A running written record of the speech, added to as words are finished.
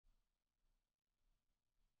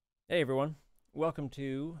Hey everyone, welcome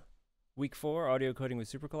to week 4 audio coding with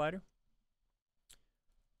SuperCollider.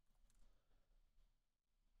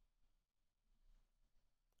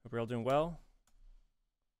 Hope you're all doing well.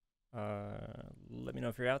 Let me know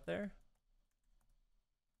if you're out there.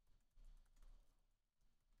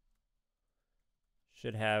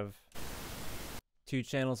 Should have 2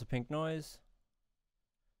 channels of pink noise.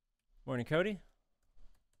 Morning, Cody.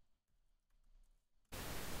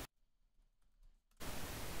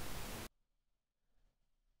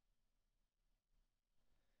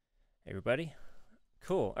 Hey everybody.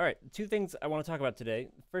 Cool. All right, 2 things I want to talk about today.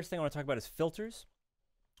 First thing I want to talk about is filters.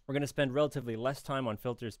 We're going to spend relatively less time on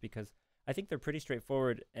filters because I think they're pretty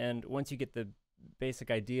straightforward, and once you get the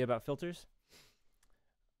basic idea about filters,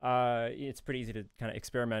 it's pretty easy to kind of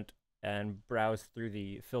experiment and browse through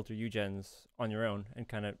the filter UGens on your own and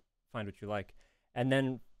kind of find what you like. And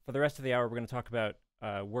then for the rest of the hour, we're going to talk about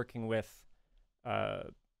working with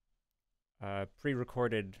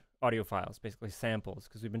pre-recorded audio files, basically samples,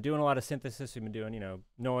 because we've been doing a lot of synthesis. We've been doing,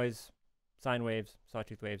 noise, sine waves,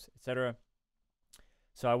 sawtooth waves, etc.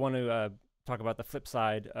 So I want to talk about the flip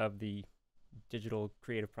side of the digital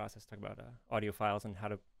creative process, talk about audio files and how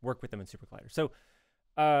to work with them in SuperCollider. So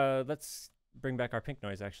let's bring back our pink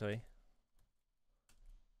noise, actually.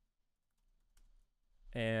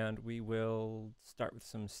 And we will start with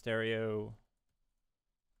some stereo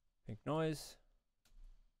pink noise.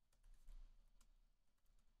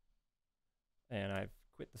 And I've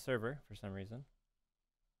quit the server for some reason.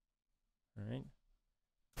 All right.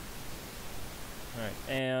 All right,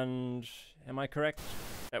 and am I correct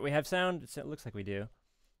that we have sound? It looks like we do.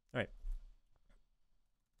 All right.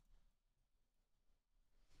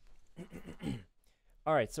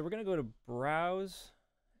 All right, so we're going to go to Browse,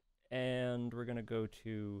 and we're going to go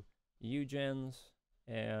to UGens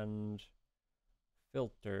and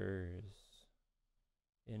Filters.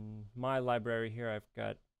 In my library here, I've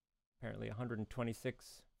got apparently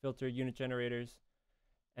 126 filter unit generators,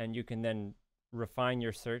 and you can then refine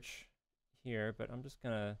your search here, but I'm just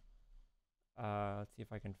gonna let's see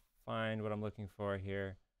if I can find what I'm looking for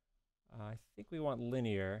here. I think we want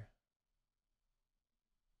linear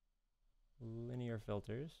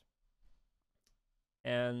filters,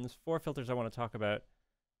 and there's 4 filters I want to talk about.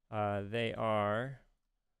 They are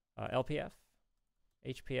LPF,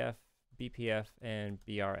 HPF, BPF, and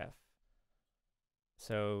BRF.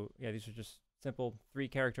 So yeah, these are just simple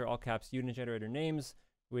 3-character all caps unit generator names,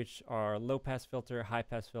 which are low pass filter, high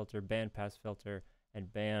pass filter, band pass filter,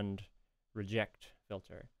 and band reject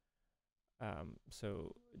filter.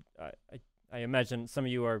 So I imagine some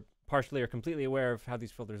of you are partially or completely aware of how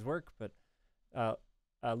these filters work, but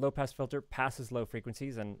a low pass filter passes low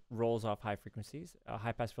frequencies and rolls off high frequencies. A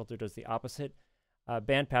high pass filter does the opposite.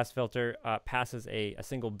 Band pass filter passes a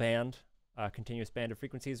single band, continuous band of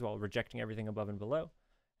frequencies while rejecting everything above and below.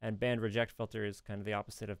 And band reject filter is kind of the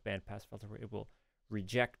opposite of band pass filter, where it will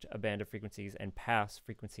reject a band of frequencies and pass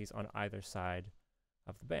frequencies on either side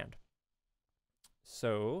of the band.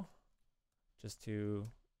 So just to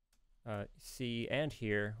see and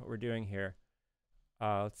hear what we're doing here,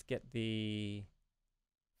 let's get the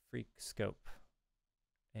freak scope,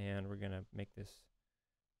 and we're going to make this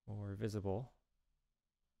more visible.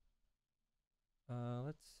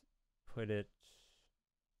 Let's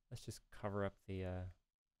just cover up the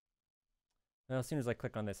well, as soon as I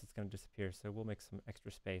click on this, it's going to disappear, so we'll make some extra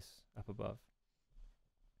space up above.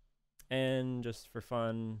 And just for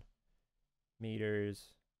fun,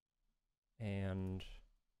 meters and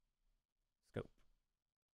scope.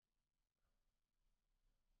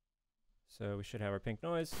 So we should have our pink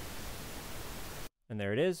noise, and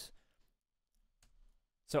there it is.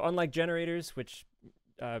 So unlike generators, which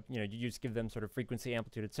you just give them sort of frequency,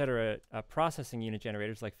 amplitude, etc., processing unit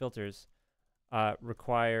generators like filters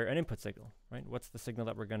require an input signal, right? What's the signal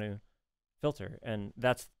that we're going to filter? And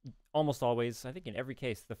that's almost always, I think in every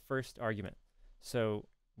case, the first argument. So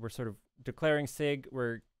we're sort of declaring sig,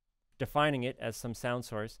 we're defining it as some sound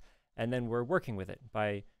source, and then we're working with it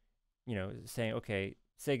by, saying, okay,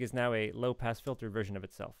 sig is now a low-pass filter version of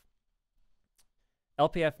itself.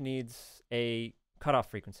 LPF needs a cutoff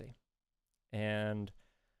frequency. And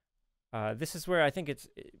this is where I think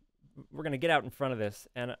we're going to get out in front of this,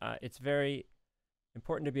 and it's very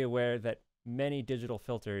important to be aware that many digital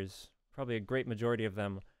filters, probably a great majority of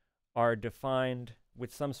them, are defined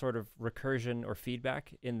with some sort of recursion or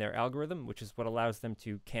feedback in their algorithm, which is what allows them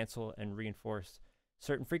to cancel and reinforce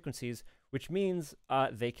certain frequencies, which means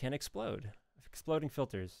they can explode. Exploding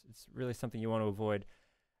filters, it's really something you want to avoid.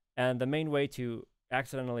 And the main way to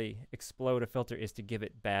accidentally explode a filter is to give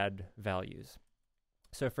it bad values.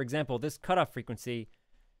 So for example, this cutoff frequency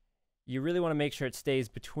you really want to make sure it stays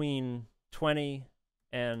between 20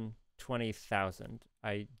 and 20,000.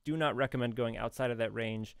 I do not recommend going outside of that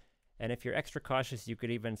range. And if you're extra cautious, you could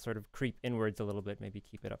even sort of creep inwards a little bit, maybe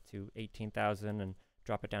keep it up to 18,000 and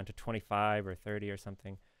drop it down to 25 or 30 or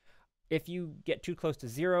something. If you get too close to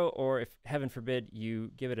 0, or if, heaven forbid, you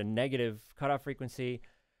give it a negative cutoff frequency,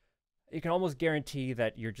 you can almost guarantee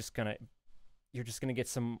that you're just gonna get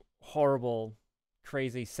some horrible,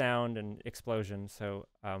 crazy sound and explosion. So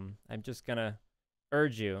I'm just gonna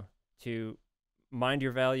urge you to mind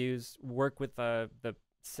your values, work with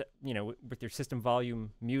with your system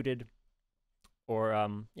volume muted,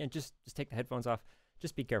 or just take the headphones off.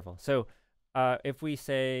 Just be careful. So if we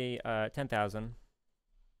say 10,000,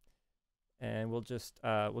 and we'll just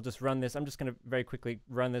run this. I'm just gonna very quickly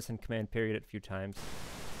run this and command period it a few times.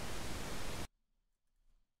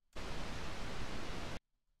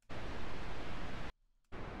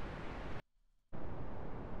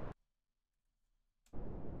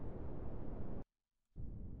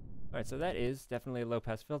 All right, so that is definitely a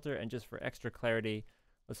low-pass filter, and just for extra clarity,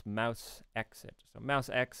 let's mouse X it. So mouse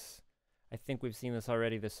X, I think we've seen this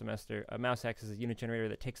already this semester. A mouse X is a unit generator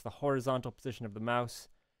that takes the horizontal position of the mouse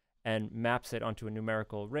and maps it onto a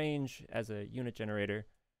numerical range as a unit generator.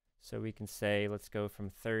 So we can say, let's go from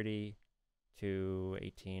 30 to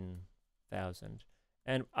 18,000.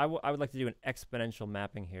 And I would like to do an exponential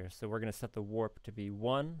mapping here. So we're going to set the warp to be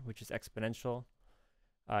 1, which is exponential,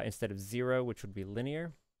 instead of 0, which would be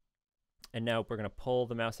linear. And now we're going to pull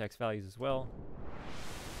the mouse X values as well,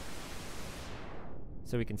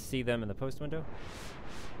 so we can see them in the post window.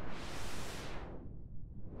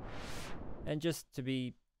 And just to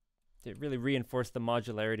really reinforce the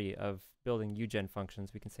modularity of building UGen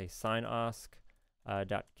functions, we can say sinosc.kr.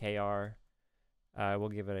 We'll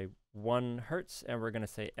give it a 1 hertz, and we're going to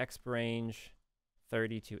say exp range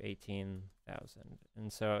 30 to 18,000.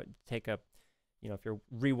 And so take up, if you're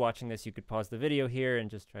rewatching this, you could pause the video here and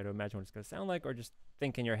just try to imagine what it's going to sound like, or just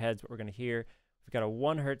think in your heads what we're going to hear. We've got a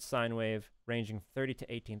 1 hertz sine wave ranging 30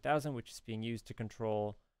 to 18,000, which is being used to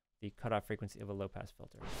control the cutoff frequency of a low-pass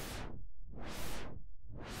filter.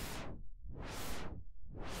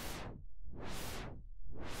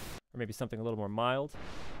 Or maybe something a little more mild.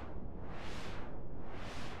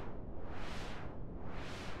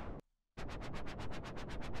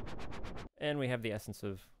 And we have the essence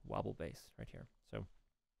of wobble bass right here. So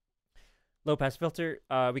low-pass filter,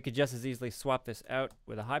 we could just as easily swap this out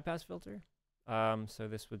with a high-pass filter. So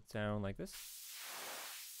this would sound like this.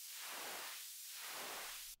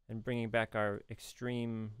 And bringing back our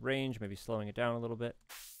extreme range, maybe slowing it down a little bit.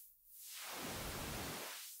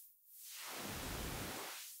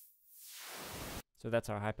 So that's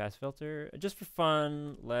our high-pass filter. Just for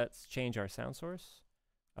fun, let's change our sound source.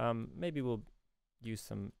 Maybe we'll use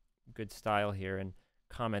some good style here and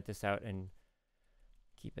comment this out and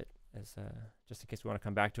keep it as just in case we want to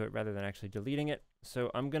come back to it rather than actually deleting it. So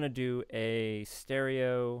I'm going to do a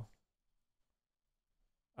stereo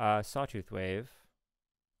sawtooth wave.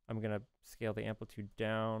 I'm going to scale the amplitude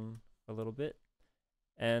down a little bit.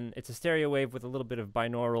 And it's a stereo wave with a little bit of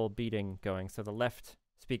binaural beating going. So the left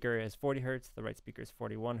speaker is 40 hertz, the right speaker is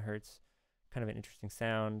 41 hertz. Kind of an interesting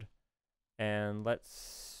sound. And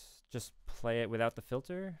let's just play it without the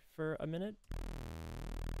filter for a minute.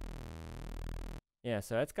 Yeah,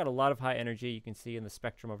 so it's got a lot of high energy. You can see in the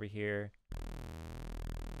spectrum over here.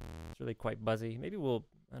 It's really quite buzzy. Maybe we'll,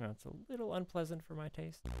 I don't know, it's a little unpleasant for my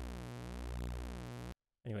taste.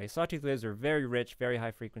 Anyway, sawtooth waves are very rich, very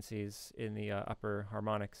high frequencies in the upper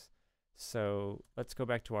harmonics. So let's go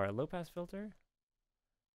back to our low-pass filter.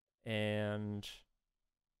 And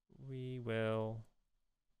we will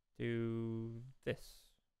do this,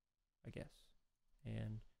 I guess.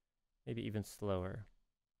 And maybe even slower.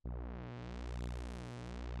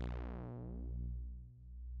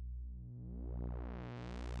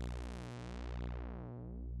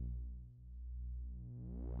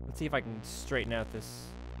 Let's see if I can straighten out this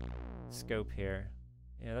scope here.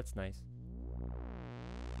 Yeah, that's nice.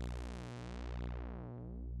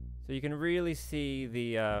 So you can really see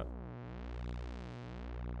the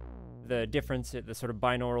difference, the sort of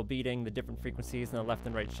binaural beating, the different frequencies in the left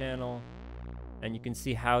and right channel. And you can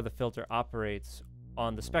see how the filter operates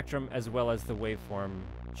on the spectrum as well as the waveform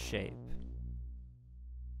shape.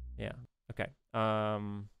 Yeah, okay.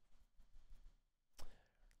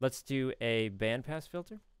 Let's do a bandpass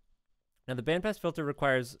filter. Now the bandpass filter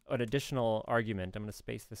requires an additional argument. I'm going to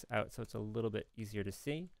space this out so it's a little bit easier to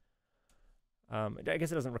see. I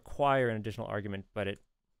guess it doesn't require an additional argument, but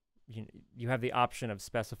you have the option of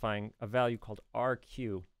specifying a value called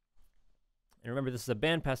RQ. And remember, this is a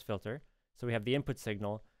bandpass filter, so we have the input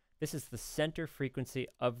signal. This is the center frequency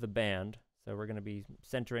of the band. So we're going to be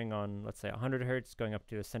centering on, let's say, 100 hertz, going up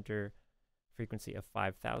to a center frequency of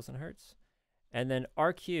 5,000 hertz. And then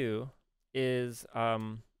RQ is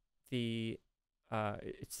it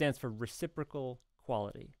stands for reciprocal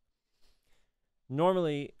quality.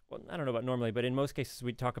 Normally, well, I don't know about normally, but in most cases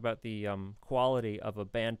we talk about the quality of a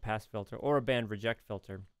band pass filter or a band reject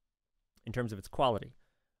filter in terms of its quality.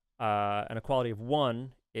 And a quality of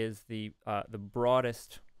 1 is the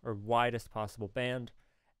broadest or widest possible band.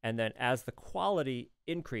 And then as the quality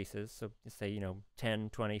increases, so say, 10,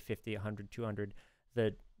 20, 50, 100, 200,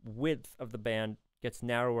 the width of the band gets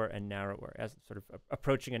narrower and narrower, as sort of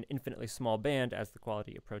approaching an infinitely small band as the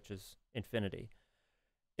quality approaches infinity.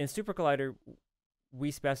 In SuperCollider, we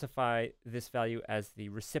specify this value as the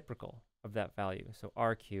reciprocal of that value, so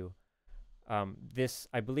RQ.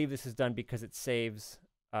 I believe this is done because it saves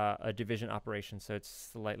a division operation, so it's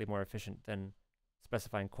slightly more efficient than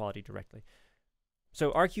specifying quality directly.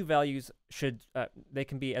 So RQ values they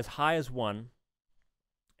can be as high as 1,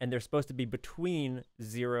 and they're supposed to be between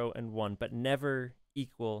 0 and 1, but never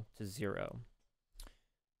equal to 0.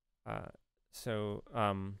 We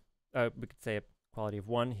could say a quality of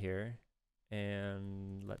 1 here,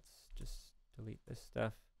 and let's just delete this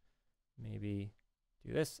stuff. Maybe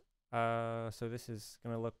do this. So this is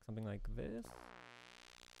going to look something like this.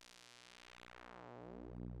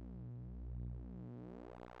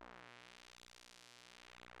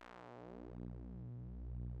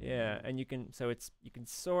 Yeah, and you can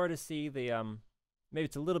sort of see the maybe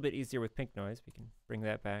it's a little bit easier with pink noise. We can bring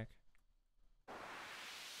that back.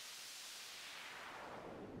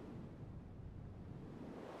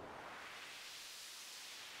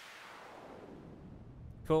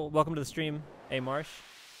 Cool. Welcome to the stream, A Marsh.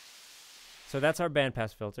 So that's our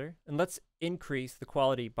bandpass filter, and let's increase the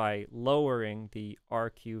quality by lowering the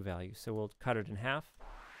RQ value. So we'll cut it in half.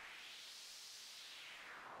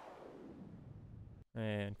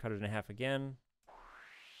 And cut it in half again.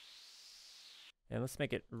 And let's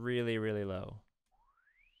make it really, really low.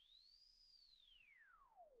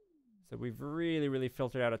 So we've really, really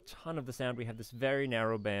filtered out a ton of the sound. We have this very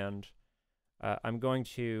narrow band. I'm going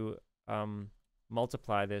to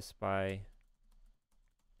multiply this by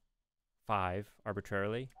 5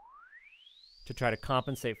 arbitrarily to try to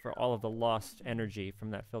compensate for all of the lost energy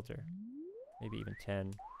from that filter. Maybe even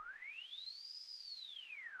 10.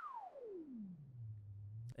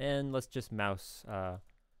 And let's just mouse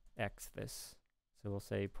x this. So we'll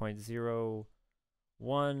say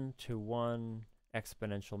 0.01 to 1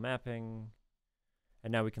 exponential mapping.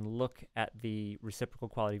 And now we can look at the reciprocal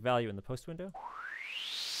quality value in the post window.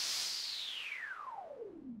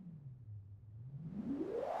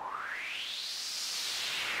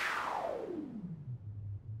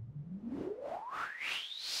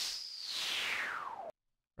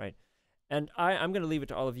 Right. And I'm going to leave it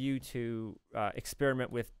to all of you to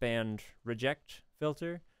experiment with band reject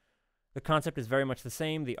filter. The concept is very much the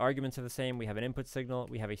same. The arguments are the same. We have an input signal.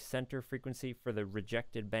 We have a center frequency for the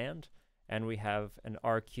rejected band. And we have an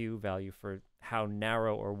RQ value for how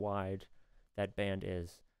narrow or wide that band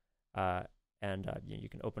is. You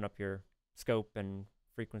can open up your scope and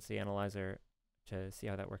frequency analyzer to see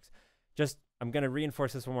how that works. I'm going to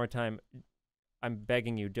reinforce this one more time. I'm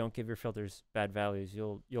begging you, don't give your filters bad values.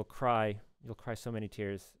 You'll cry. You'll cry so many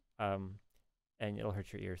tears, and it'll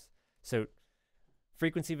hurt your ears. So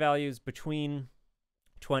frequency values between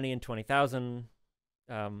 20 and 20,000,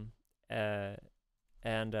 and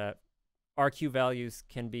RQ values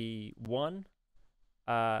can be 1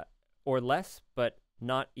 or less, but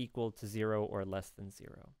not equal to 0 or less than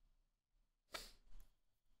 0.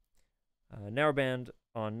 Narrowband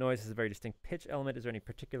on noise has a very distinct pitch element. Is there any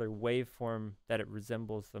particular waveform that it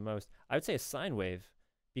resembles the most? I would say a sine wave,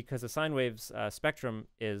 because a sine wave's spectrum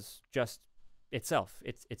is just itself.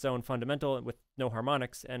 It's its own fundamental with no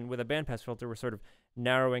harmonics, and with a bandpass filter, we're sort of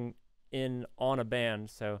narrowing in on a band.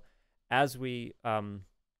 So as we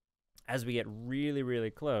get really,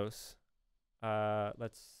 really close,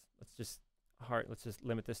 let's just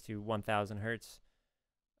limit this to 1,000 hertz.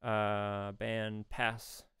 Band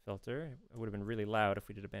pass filter. It would have been really loud if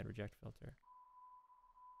we did a band reject filter,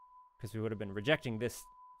 because we would have been rejecting this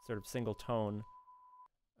sort of single tone,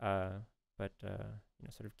 but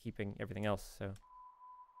sort of keeping everything else. So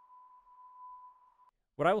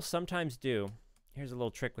what I will sometimes do, here's a little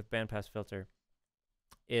trick with bandpass filter,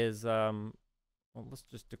 is let's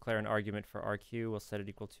just declare an argument for RQ. We'll set it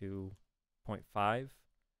equal to 0.5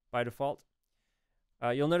 by default.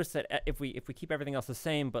 You'll notice that if we keep everything else the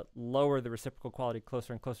same but lower the reciprocal quality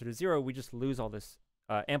closer and closer to 0, we just lose all this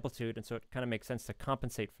amplitude, and so it kind of makes sense to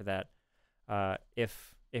compensate for that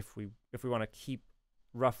if we want to keep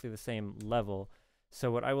roughly the same level.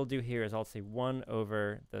 So what I will do here is I'll say 1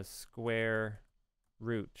 over the square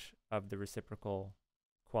root of the reciprocal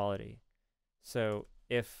quality. So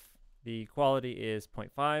if the quality is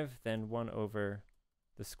 0.5, then 1 over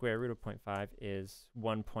the square root of 0.5 is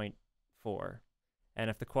 1.4. And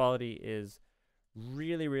if the quality is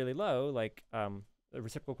really, really low, like the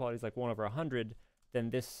reciprocal quality is like 1 over 100,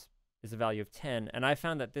 then this is a value of 10. And I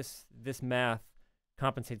found that this math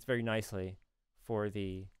compensates very nicely for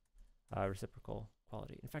the reciprocal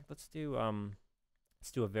quality. In fact, let's do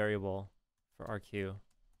a variable for RQ,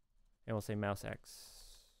 and we'll say mouse x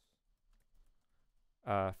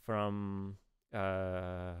from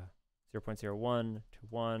 0.01 to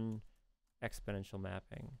 1 exponential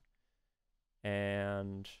mapping.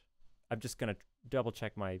 And I'm just going to double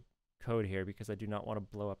check my code here because I do not want to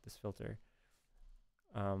blow up this filter.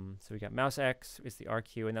 So we got mouse x is the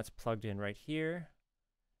RQ, and that's plugged in right here.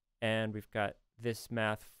 And we've got this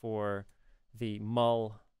math for the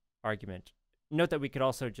mul argument. Note that we could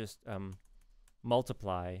also just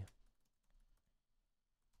multiply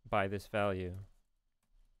by this value.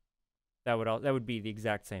 That would be the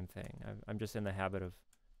exact same thing. I'm just in the habit of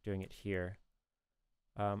doing it here.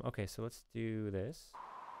 Okay, so let's do this.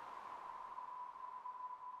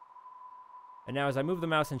 And now as I move the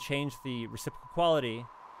mouse and change the reciprocal quality,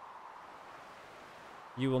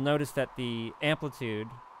 you will notice that the amplitude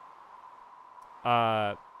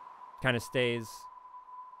kind of stays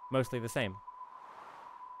mostly the same.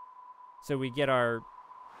 So we get our,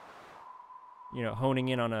 honing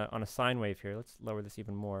in on a sine wave here. Let's lower this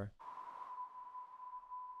even more.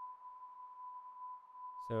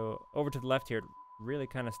 So over to the left here, it really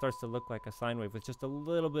kind of starts to look like a sine wave with just a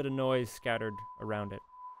little bit of noise scattered around it.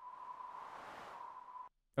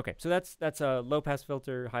 Okay, so that's a low pass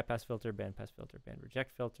filter, high pass filter, band pass filter, band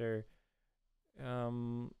reject filter.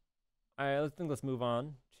 Let's move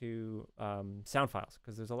on to sound files,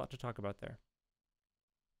 because there's a lot to talk about there.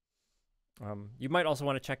 You might also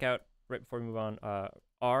want to check out, right before we move on,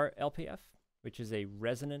 RLPF, which is a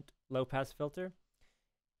resonant low pass filter.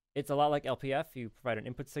 It's a lot like LPF. You provide an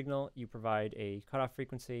input signal, you provide a cutoff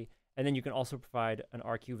frequency, and then you can also provide an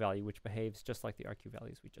RQ value, which behaves just like the RQ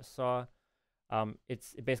values we just saw.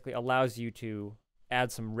 It basically allows you to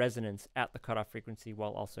add some resonance at the cutoff frequency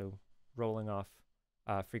while also rolling off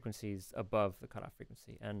frequencies above the cutoff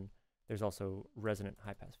frequency. And there's also resonant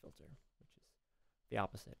high-pass filter, which is the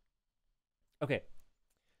opposite. Okay,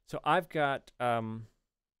 so I've got, yeah,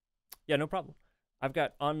 no problem. I've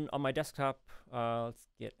got on my desktop, let's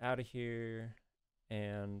get out of here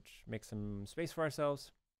and make some space for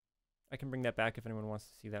ourselves. I can bring that back if anyone wants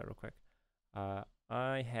to see that real quick.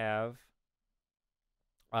 I have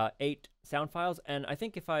 8 sound files, and I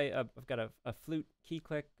think if I've got a flute key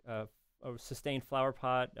click, a sustained flower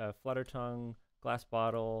pot, a flutter tongue, glass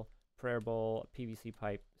bottle, prayer bowl, a PVC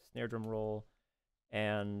pipe, snare drum roll,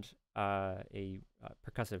 and a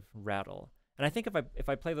percussive rattle. And I think if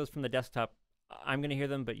I play those from the desktop, I'm going to hear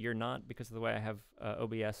them, but you're not, because of the way I have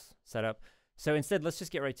OBS set up. So instead, let's just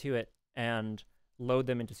get right to it and load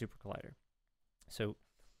them into SuperCollider. So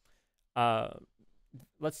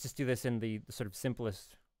let's just do this in the sort of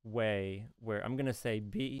simplest way, where I'm going to say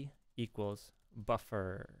b equals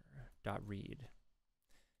Buffer.read.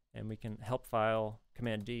 And we can help file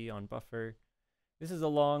Command D on Buffer. This is a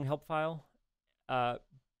long help file.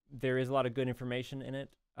 There is a lot of good information in it.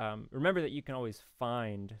 Remember that you can always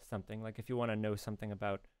find something, like if you want to know something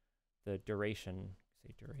about the duration,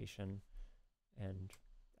 say duration, and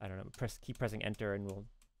I don't know, keep pressing enter and we'll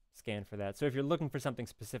scan for that. So if you're looking for something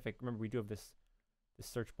specific, remember we do have this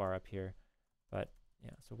search bar up here. But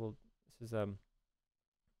yeah, so this is a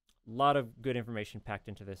lot of good information packed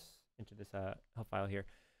into this help file here.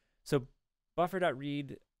 So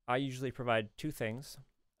Buffer.read, I usually provide 2 things.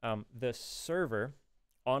 The server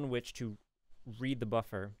on which to read the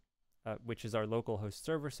buffer, which is our local host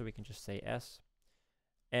server, so we can just say S,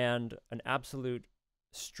 and an absolute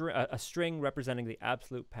a string representing the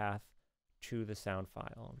absolute path to the sound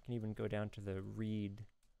file. We can even go down to the read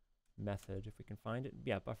method if we can find it.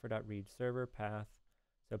 Yeah, Buffer.read server path.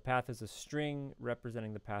 So path is a string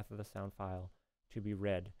representing the path of the sound file to be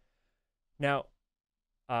read. Now,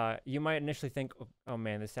 you might initially think, oh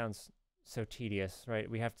man, this sounds so tedious, right?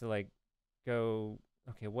 We have to like go,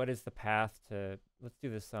 okay, what is the path to, let's do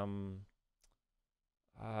this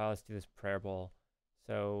prayer bowl.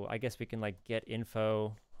 So I guess we can like get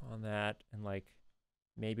info on that, and like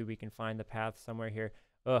maybe we can find the path somewhere here.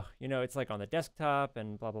 Ugh, it's like on the desktop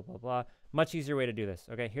and blah, blah, blah, blah. Much easier way to do this.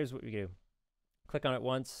 Okay, here's what we do. Click on it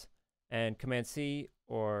once and Command C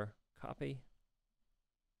or copy.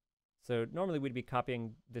 So normally we'd be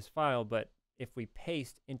copying this file, but if we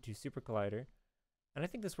paste into SuperCollider, and I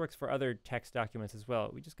think this works for other text documents as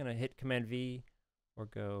well, we're just going to hit Command V or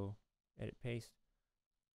go edit paste,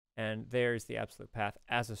 and there's the absolute path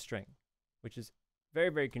as a string, which is very,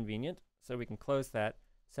 very convenient. So we can close that,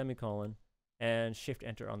 semicolon, and shift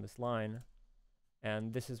enter on this line,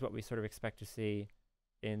 and this is what we sort of expect to see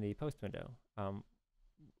in the post window.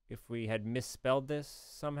 If we had misspelled this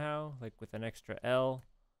somehow, like with an extra L,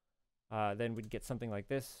 then we'd get something like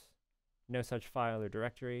this: no such file or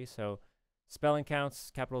directory. So spelling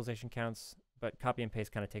counts, capitalization counts, but copy and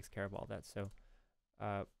paste kind of takes care of all that. So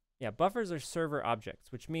yeah, buffers are server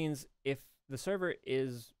objects, which means if the server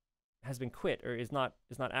has been quit or is not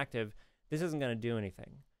active, this isn't going to do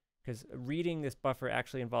anything, because reading this buffer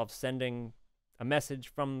actually involves sending a message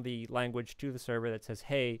from the language to the server that says,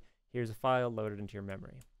 hey, here's a file loaded into your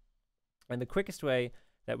memory. And the quickest way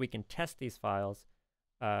that we can test these files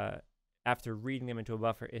after reading them into a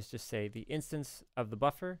buffer is just say the instance of the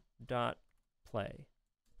buffer.play.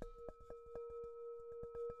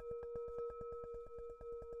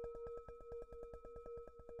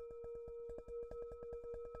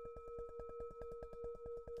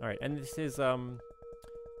 All right, and this is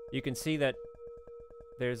you can see that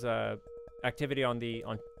there's a activity on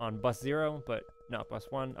bus 0, but not bus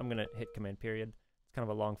 1. I'm gonna hit command period. It's kind of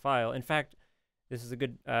a long file. In fact, this is a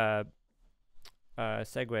good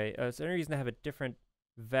segue. Is there any reason to have a different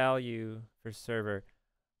value for server?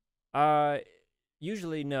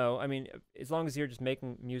 Usually no. I mean, as long as you're just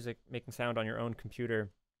making music, making sound on your own computer,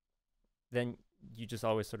 then you just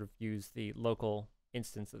always sort of use the local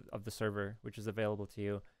instance of the server, which is available to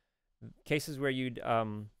you. Cases where you'd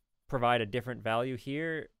provide a different value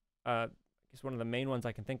here, I guess one of the main ones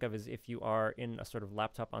I can think of is if you are in a sort of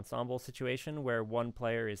laptop ensemble situation where one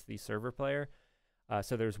player is the server player.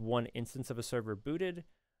 So there's one instance of a server booted,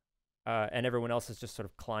 and everyone else is just sort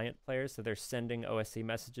of client players. So they're sending OSC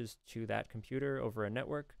messages to that computer over a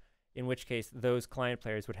network, in which case those client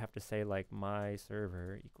players would have to say like my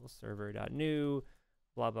server equals server.new,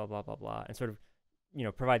 blah, blah, blah, blah, blah, and sort of, you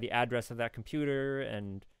know, provide the address of that computer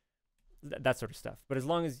and that sort of stuff. But as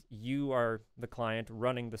long as you are the client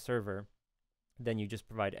running the server, then you just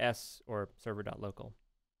provide s or server.local.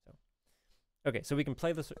 So, okay, so we can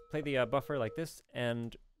play the buffer like this,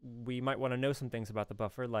 and we might want to know some things about the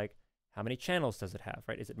buffer, like how many channels does it have,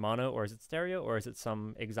 right? Is it mono or is it stereo or is it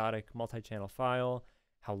some exotic multi-channel file?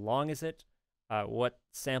 How long is it? What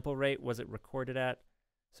sample rate was it recorded at?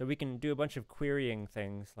 So we can do a bunch of querying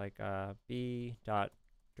things like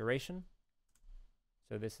b.duration.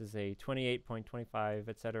 So this is a 28.25,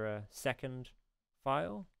 etc. second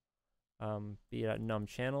file. b.num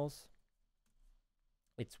channels.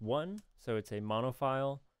 It's 1, so it's a mono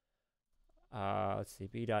file. Let's see,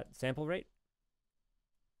 b.sample rate.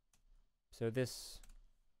 So this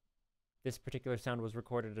particular sound was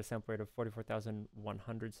recorded at a sample rate of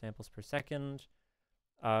 44,100 samples per second.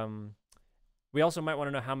 We also might want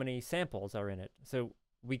to know how many samples are in it. So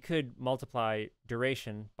we could multiply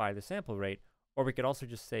duration by the sample rate, or we could also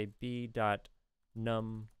just say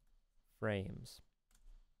b.num frames.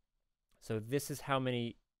 So this is how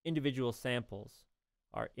many individual samples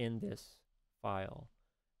are in this file.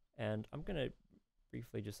 And I'm going to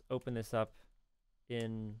briefly just open this up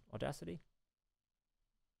in Audacity.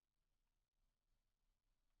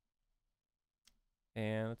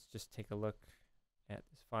 And let's just take a look at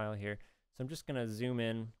this file here. So I'm just going to zoom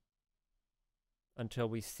in until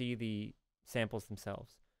we see the samples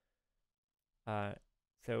themselves. In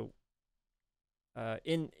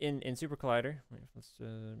SuperCollider, let's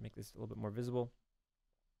make this a little bit more visible.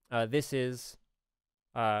 This is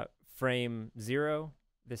frame 0.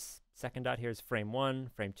 This second dot here is frame 1,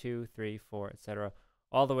 frame 2, 3, 4, etc.,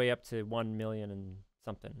 all the way up to 1 million and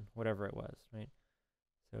something, whatever it was, right?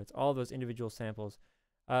 So it's all those individual samples.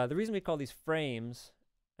 The reason we call these frames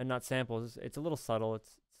and not samples, it's a little subtle.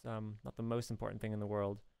 It's not the most important thing in the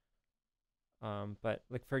world. But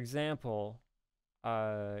like, for example,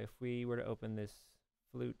 if we were to open this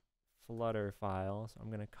flute flutter file, so I'm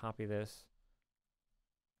going to copy this.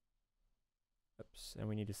 Oops, and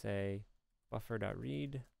we need to say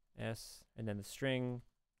Buffer.read s, and then the string,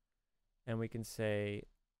 and we can say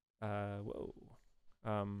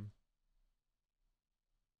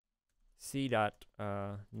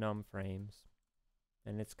c.num frames,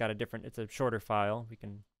 and it's got a different, it's a shorter file. We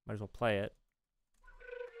can might as well play it.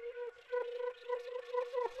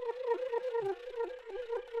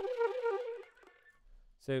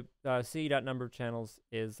 So c.number of channels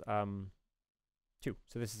is 2.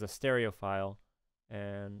 So this is a stereo file,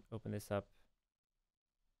 and open this up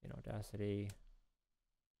in Audacity.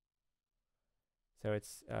 So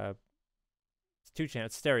it's 2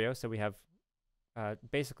 channels, stereo. So we have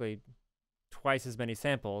basically twice as many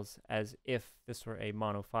samples as if this were a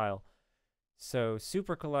mono file. So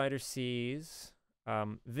SuperCollider sees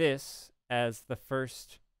this as the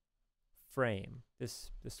first frame,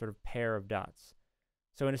 this sort of pair of dots.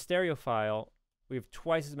 So in a stereo file, we have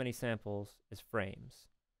twice as many samples as frames.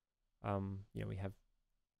 We have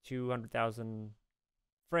 200,000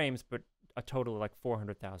 frames, but a total of like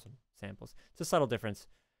 400,000 samples. It's a subtle difference.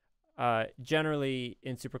 Generally,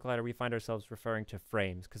 in SuperCollider, we find ourselves referring to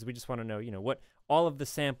frames because we just want to know, what all of the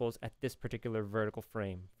samples at this particular vertical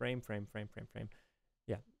frame. Frame.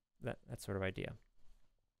 Yeah, that sort of idea.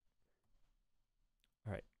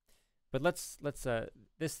 All right, but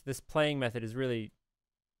this playing method is really,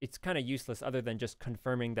 it's kind of useless other than just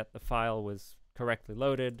confirming that the file was correctly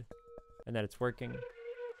loaded and that it's working.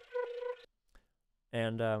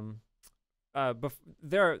 And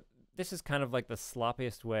this is kind of like the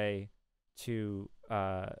sloppiest way to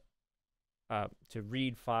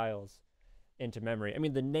read files into memory. I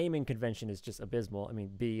mean, the naming convention is just abysmal. I mean,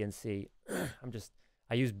 B and C.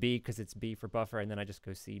 I use B because it's B for buffer, and then I just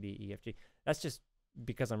go C, D, E, F, G. That's just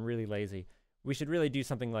because I'm really lazy. We should really do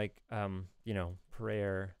something like,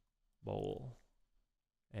 prayer bowl,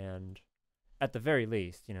 and at the very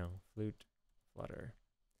least, flute, flutter.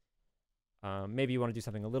 Maybe you want to do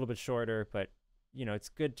something a little bit shorter, but it's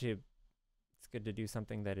good to do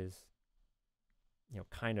something that is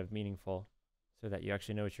kind of meaningful, so that you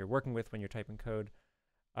actually know what you're working with when you're typing code.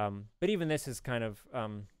 But even this is kind of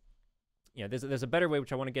there's a better way,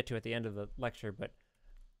 which I want to get to at the end of the lecture. But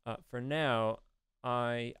for now,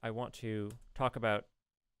 I want to talk about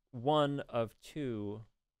one of two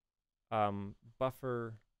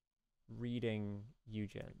buffer reading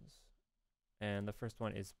UGens, and the first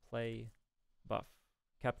one is PlayBuf,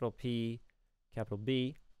 capital P, capital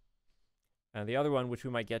B. And the other one, which we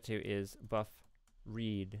might get to, is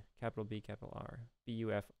Buffer.read, capital B, capital R,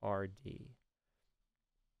 Buffer.d.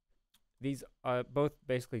 These both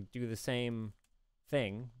basically do the same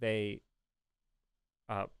thing. They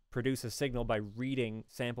produce a signal by reading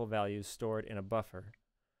sample values stored in a buffer.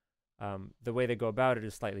 The way they go about it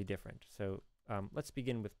is slightly different. So let's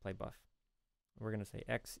begin with PlayBuf. We're going to say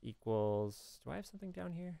x equals, do I have something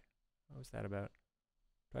down here? What was that about?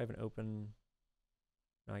 Do I have an open?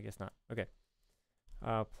 No, I guess not. Okay.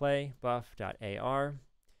 PlayBuf.ar.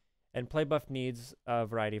 And PlayBuf needs a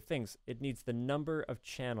variety of things. It needs the number of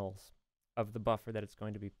channels of the buffer that it's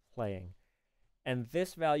going to be playing. And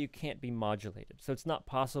this value can't be modulated. So it's not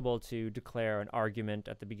possible to declare an argument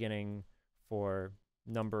at the beginning for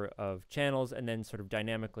number of channels and then sort of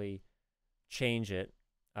dynamically change it,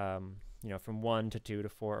 from 1 to 2 to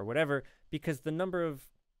 4 or whatever, because the number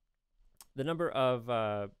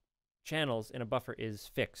of channels in a buffer is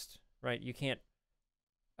fixed, right? You can't.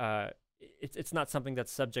 It's not something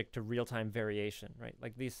that's subject to real-time variation, right?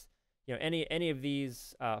 Like these, any of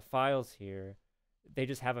these files here, they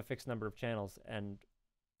just have a fixed number of channels, and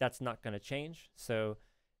that's not going to change. So,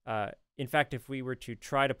 in fact, if we were to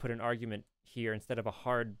try to put an argument here instead of a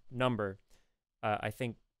hard number, I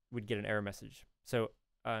think we'd get an error message. So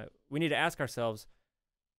we need to ask ourselves,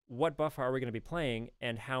 what buffer are we going to be playing,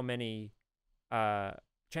 and how many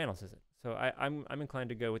channels is it? So I'm inclined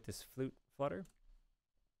to go with this flute flutter.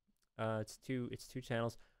 It's two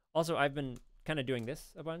channels. Also, I've been kind of doing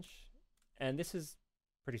this a bunch, and this is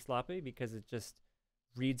pretty sloppy because it just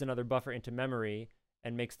reads another buffer into memory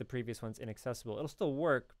and makes the previous ones inaccessible. It'll still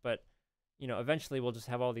work, but eventually we'll just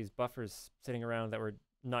have all these buffers sitting around that we're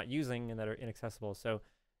not using and that are inaccessible. So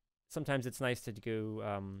sometimes it's nice to do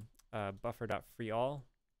buffer.freeAll,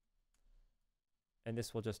 and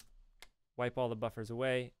this will just wipe all the buffers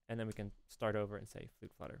away, and then we can start over and say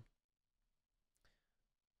flute flutter.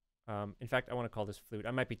 In fact, I want to call this flute.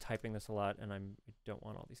 I might be typing this a lot, and I don't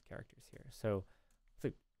want all these characters here. So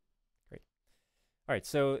flute. Great. All right,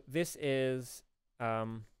 so this is,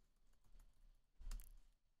 if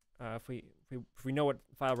we know what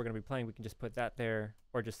file we're going to be playing, we can just put that there,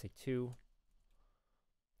 or just say 2.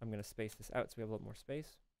 I'm going to space this out so we have a little more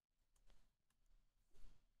space.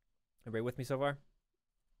 Everybody with me so far?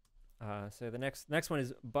 So the next one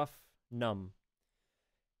is buff_num.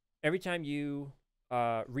 Every time you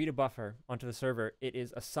read a buffer onto the server, it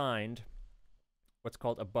is assigned what's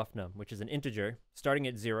called a buff_num, which is an integer starting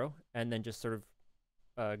at 0 and then just sort of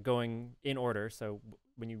going in order. So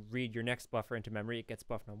when you read your next buffer into memory, it gets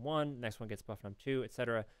buff_num1, next one gets buff_num2,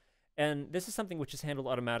 etc. And this is something which is handled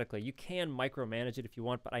automatically. You can micromanage it if you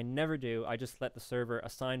want, but I never do. I just let the server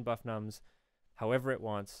assign buff_nums however it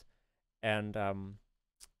wants. And so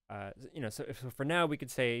for now we could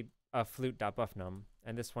say flute.buff_num,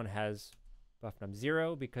 and this one has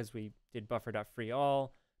buff_num0 because we did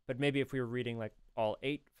buffer.freeAll. But maybe if we were reading like all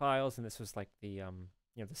 8 files, and this was like the you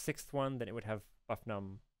know, the 6th one, then it would have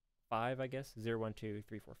bufnum 5, I guess, 0, 1, 2,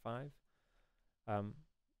 3, 4, 5.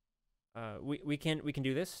 We can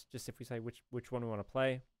do this just if we say which one we want to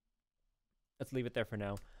play. Let's leave it there for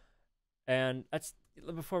now. And that's,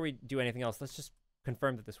 before we do anything else, let's just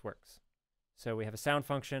confirm that this works. So we have a sound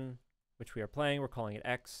function which we are playing. We're calling it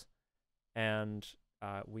x, and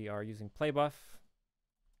we are using PlayBuf.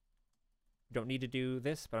 We don't need to do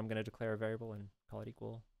this, but I'm going to declare a variable and call it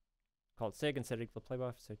equal, call it sig and set it equal to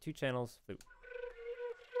PlayBuf. So 2 channels flute.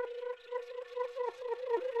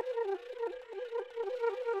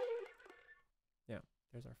 Yeah,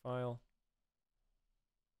 there's our file.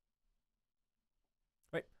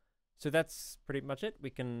 Right. So that's pretty much it. We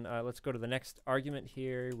can, let's go to the next argument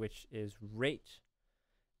here, which is rate.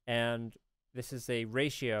 And this is a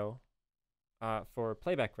ratio for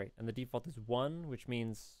playback rate. And the default is 1, which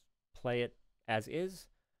means play it as is.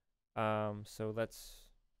 So let's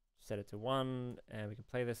set it to 1, and we can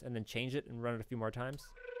play this and then change it and run it a few more times.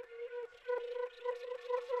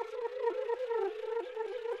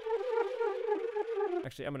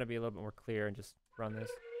 Actually, I'm going to be a little bit more clear and just run this.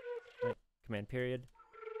 Right. Command period.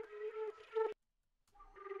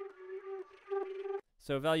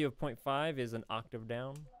 So a value of 0.5 is an octave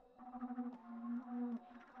down.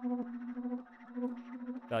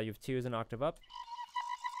 Value of 2 is an octave up.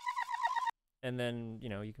 And then, you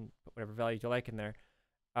know, you can put whatever value you like in there.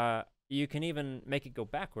 You can even make it go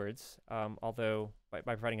backwards, although by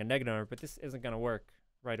providing a negative number, but this isn't going to work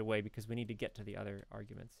right away because we need to get to the other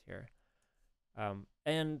arguments here.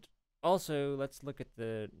 And also, let's look at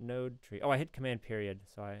the node tree. Oh, I hit command period,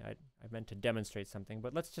 so I meant to demonstrate something,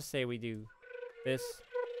 but let's just say we do this,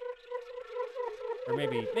 or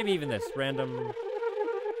maybe even this, random.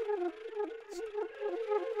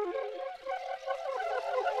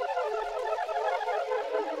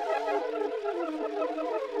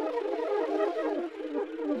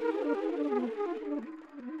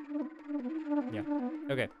 Yeah,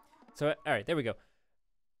 okay, so all right, there we go.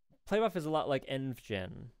 PlayBuf is a lot like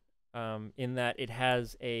EnvGen, in that it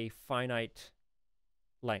has a finite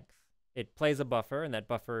length. It plays a buffer, and that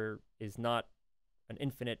buffer is not an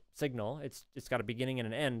infinite signal. It's got a beginning and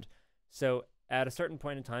an end. So at a certain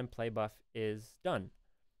point in time, PlayBuf is done.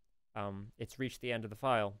 It's reached the end of the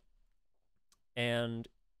file. And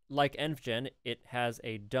like EnvGen, it has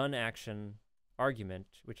a done action argument,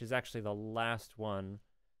 which is actually the last one.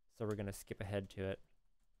 So we're going to skip ahead to it.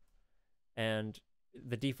 And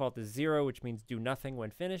the default is 0, which means do nothing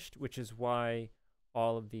when finished, which is why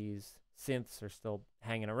all of these synths are still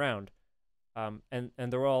hanging around. And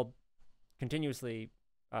they're all continuously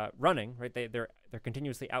running, right? They're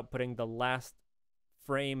continuously outputting the last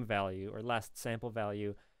frame value or last sample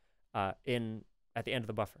value at the end of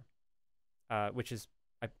the buffer, which is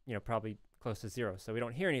probably close to 0. So we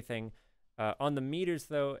don't hear anything. On the meters,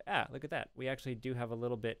 though, look at that. We actually do have a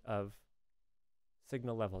little bit of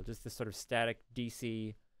signal level, just this sort of static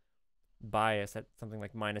DC bias at something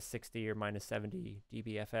like -60 or -70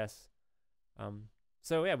 dBFS.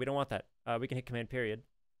 So yeah, we don't want that. We can hit command period,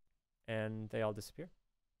 and they all disappear.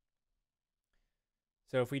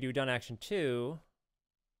 So if we do done action 2,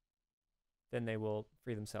 then they will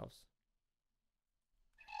free themselves.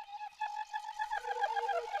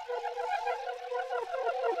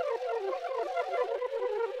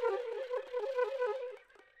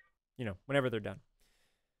 Whenever they're done.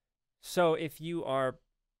 So if you are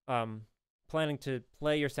planning to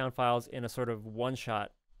play your sound files in a sort of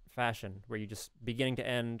one-shot fashion, where you just beginning to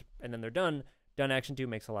end and then they're done, done action 2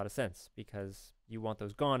 makes a lot of sense, because you want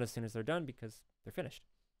those gone as soon as they're done because they're finished.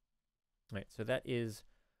 All right, so that is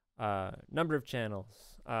number of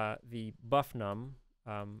channels. The bufnum,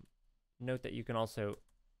 note that you can also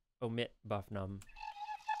omit bufnum,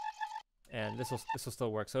 and this will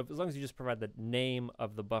still work. So as long as you just provide the name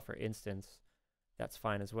of the buffer instance, that's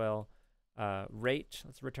fine as well. Rate,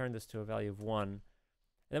 let's return this to a value of 1. And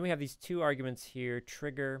then we have these 2 arguments here,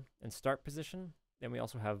 trigger and start position. Then we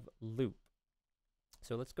also have loop.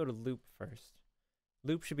 So let's go to loop first.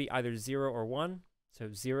 Loop should be either 0 or 1.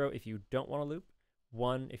 So 0 if you don't want to loop,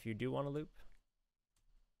 1 if you do want to loop.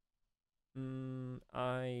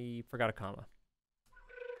 I forgot a comma.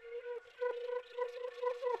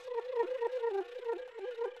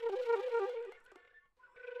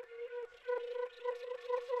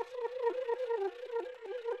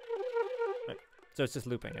 Right. So it's just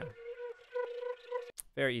looping now.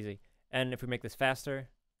 Very easy. And if we make this faster,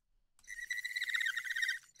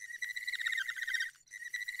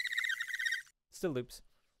 still loops.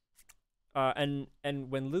 And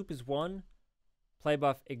when loop is 1,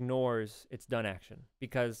 PlayBuf ignores its done action,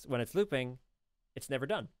 because when it's looping, it's never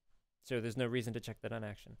done. So there's no reason to check the done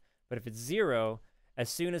action. But if it's 0, as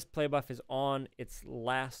soon as PlayBuf is on its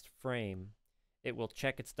last frame, it will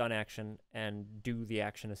check its done action and do the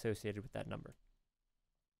action associated with that number.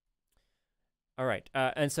 All right,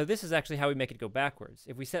 and so this is actually how we make it go backwards.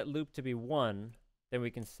 If we set loop to be 1, then we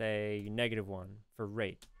can say -1 for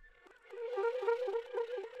rate.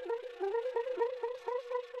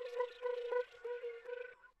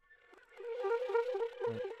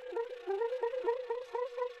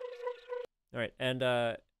 All right, and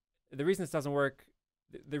the reason this doesn't work,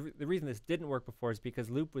 the reason this didn't work before is because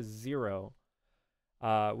loop was 0,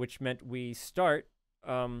 which meant we start,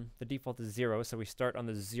 the default is 0, so we start on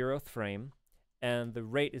the 0th frame, and the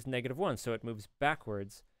rate is -1, so it moves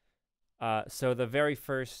backwards. So the very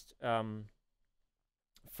first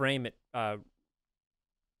frame,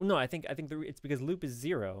 no, I think it's because loop is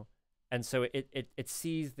 0, and so it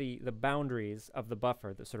sees the boundaries of the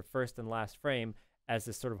buffer, the sort of first and last frame, as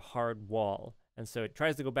this sort of hard wall, and so it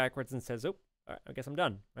tries to go backwards and says, "Oh, I guess I'm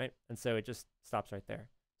done," right? And so it just stops right there,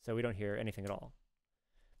 so we don't hear anything at all.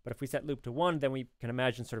 But if we set loop to 1, then we can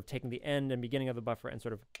imagine sort of taking the end and beginning of the buffer and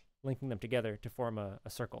sort of linking them together to form a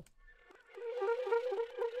circle.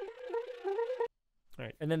 All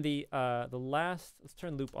right, and then the last, let's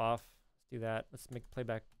turn loop off. Let's do that. Let's make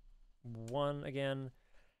playback 1 again.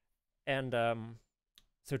 And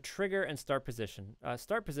so trigger and start position.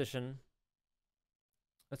 Start position,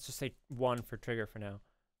 let's just say 1 for trigger for now.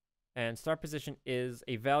 And start position is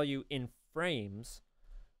a value in frames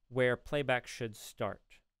where playback should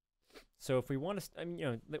start. So if we want to, I mean, you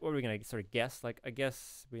know, what are we going to sort of guess? Like, I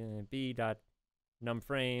guess we're going to b.num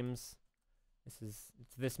frames. It's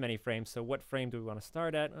this many frames. So what frame do we want to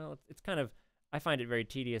start at? Well, it's kind of, I find it very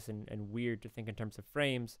tedious and weird to think in terms of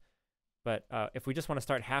frames. But if we just want to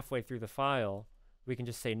start halfway through the file, we can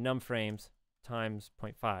just say num frames times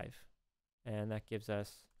 0.5. And that gives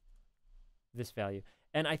us this value.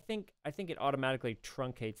 And I think it automatically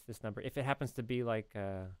truncates this number. If it happens to be like,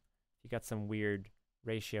 you got some weird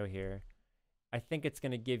ratio here, I think it's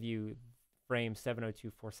going to give you frame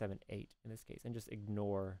 702478 in this case, and just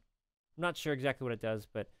ignore. I'm not sure exactly what it does,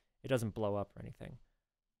 but it doesn't blow up or anything.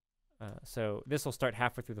 So this will start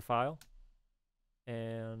halfway through the file,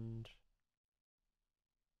 and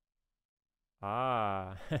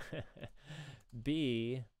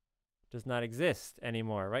B does not exist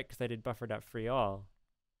anymore, right? Because I did Buffer.freeAll.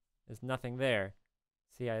 There's nothing there.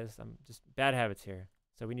 See, I'm just bad habits here.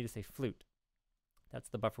 So we need to say flute. That's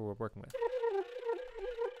the buffer we're working with.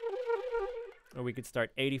 Or we could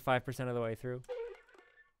start 85% of the way through.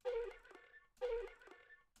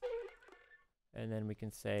 And then we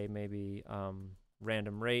can say maybe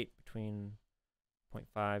random rate between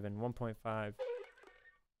 0.5 and 1.5.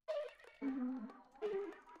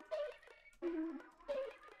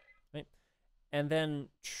 Right? And then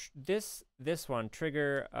this one,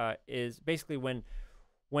 trigger, is basically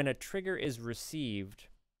when a trigger is received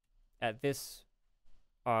at this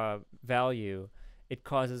value, it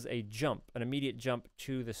causes a jump, an immediate jump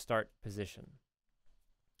to the start position.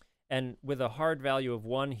 And with a hard value of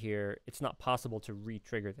 1 here, it's not possible to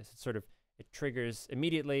re-trigger this. It's sort of, it triggers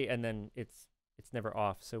immediately and then it's never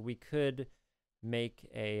off. So we could make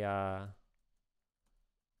an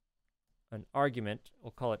argument.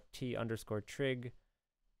 We'll call it t_trig.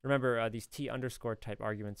 Remember, these t_ type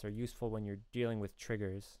arguments are useful when you're dealing with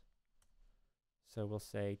triggers. So we'll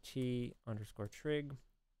say t_trig.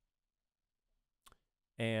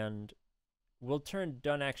 And we'll turn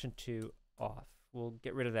done action to off. We'll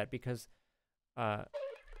get rid of that because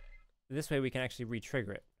this way we can actually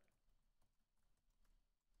re-trigger it.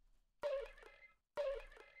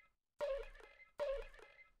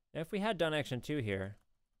 Now if we had done action 2 here,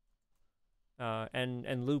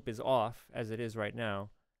 and loop is off as it is right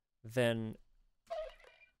now, then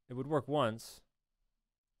it would work once,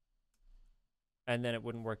 and then it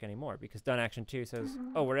wouldn't work anymore because done action 2 says,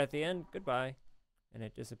 oh, we're at the end, goodbye, and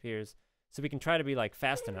it disappears. So we can try to be like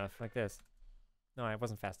fast enough, like this. No, I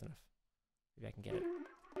wasn't fast enough. Maybe I can get it.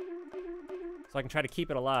 So I can try to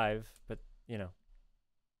keep it alive, but, you know.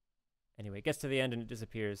 Anyway, it gets to the end and it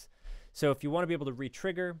disappears. So if you want to be able to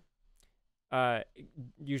re-trigger,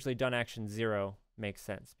 usually done action 0 makes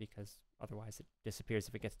sense because otherwise it disappears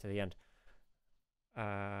if it gets to the end.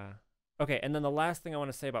 Okay, and then the last thing I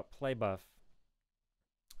want to say about PlayBuf.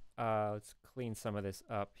 Let's clean some of this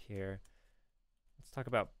up here. Let's talk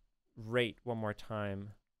about rate one more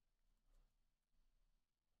time.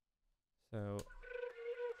 So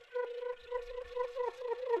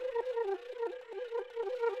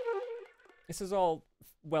this is all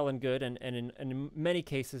well and good, and in many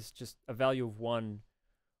cases just a value of 1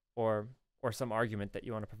 or some argument that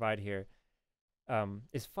you want to provide here.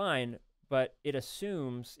 is fine, but it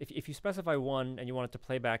assumes, if you specify 1 and you want it to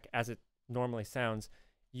play back as it normally sounds,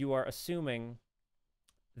 you are assuming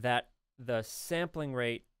that the sampling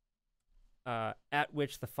rate at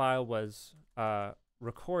which the file was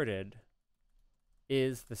recorded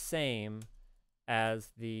is the same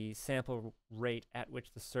as the sample rate at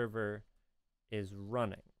which the server is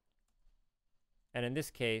running. And in this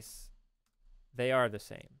case, they are the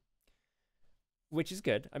same, which is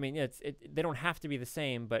good. I mean, they don't have to be the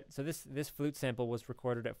same, but so this flute sample was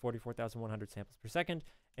recorded at 44,100 samples per second,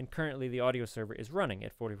 and currently the audio server is running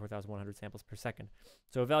at 44,100 samples per second.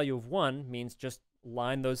 So a value of 1 means just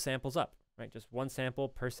line those samples up, right? Just 1 sample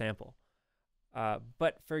per sample.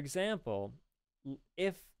 But for example,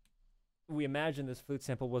 if we imagine this flute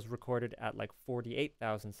sample was recorded at like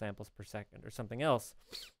 48,000 samples per second or something else,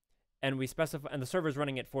 and we specify, and the server is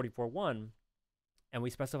running at 44.1, and we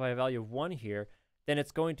specify a value of 1 here, then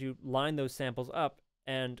it's going to line those samples up,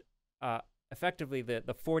 and effectively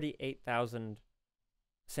the 48,000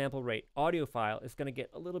 sample rate audio file is going to get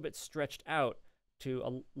a little bit stretched out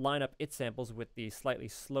to line up its samples with the slightly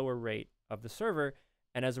slower rate of the server,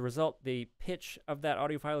 and as a result, the pitch of that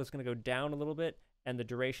audio file is going to go down a little bit, and the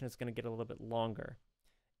duration is going to get a little bit longer,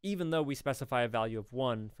 even though we specify a value of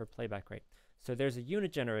 1 for playback rate. So there's a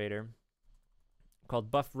unit generator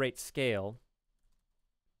called Buffer.read,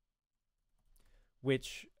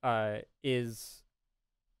 which is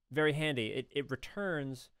very handy. It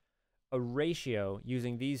returns a ratio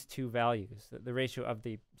using these two values, the ratio of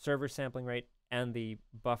the server sampling rate and the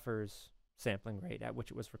buffer's sampling rate at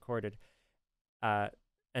which it was recorded. And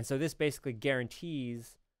so this basically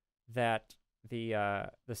guarantees that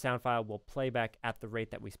the sound file will play back at the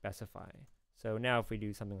rate that we specify. So now if we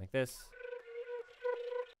do something like this,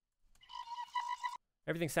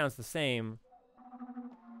 everything sounds the same.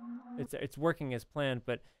 It's working as planned,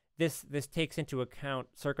 but this takes into account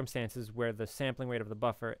circumstances where the sampling rate of the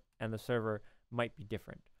buffer and the server might be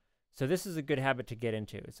different. So this is a good habit to get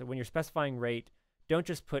into. So when you're specifying rate, don't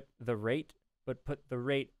just put the rate, but put the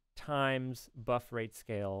rate times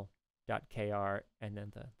Buffer.read.kr and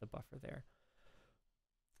then the buffer there.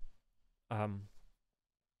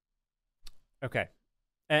 Okay.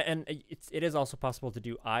 And it is also possible to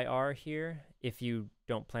do IR here if you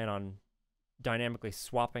don't plan on dynamically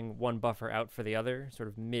swapping one buffer out for the other, sort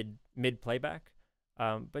of mid playback.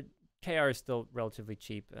 But KR is still relatively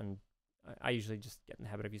cheap, and I usually just get in the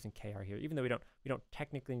habit of using KR here, even though we don't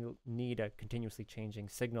technically need a continuously changing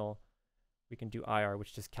signal. We can do IR,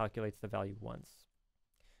 which just calculates the value once.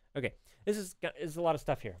 Okay, this is a lot of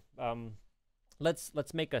stuff here.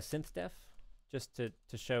 Let's make a synth.def just to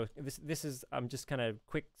show this is just kind of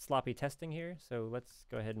quick sloppy testing here. So let's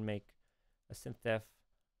go ahead and make a synth.def.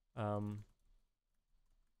 Let's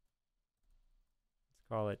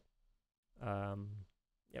call it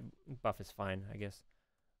yeah, buff is fine, I guess.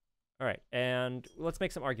 All right, and let's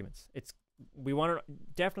make some arguments. We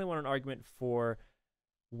definitely want an argument for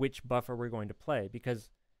which buffer we're going to play, because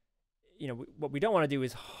what we don't want to do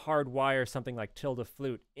is hardwire something like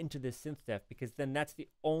 ~flute into this synth.def, because then that's the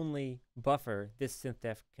only buffer this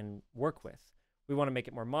synth.def can work with. We want to make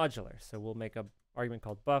it more modular, so we'll make an argument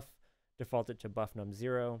called buff, default it to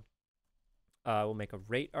buff_num0. We'll make a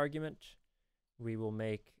rate argument. We will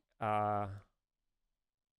make I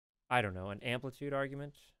don't know, an amplitude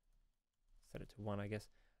argument. Set it to 1, I guess.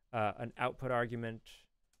 An output argument,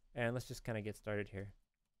 and let's just kind of get started here.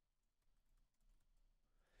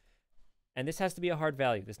 And this has to be a hard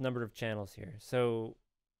value, this number of channels here. So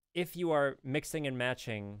if you are mixing and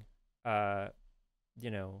matching, hold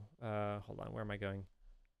on, where am I going?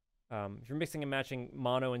 If you're mixing and matching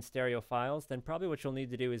mono and stereo files, then probably what you'll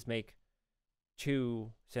need to do is make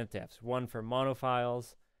 2 synth.defs, one for mono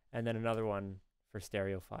files and then another one for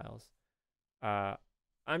stereo files.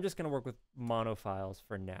 I'm just going to work with mono files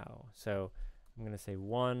for now. So I'm going to say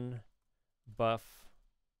 1 buff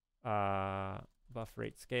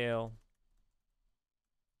rate scale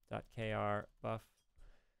 .kr buff.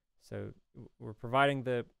 So we're providing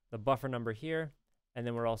the buffer number here, and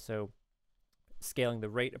then we're also scaling the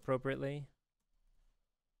rate appropriately.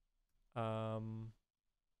 I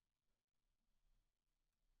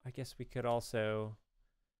guess we could also,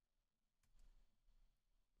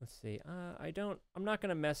 let's see, I'm not going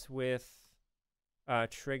to mess with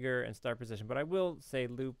trigger and start position, but I will say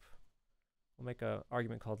loop. We'll make an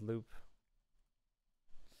argument called loop,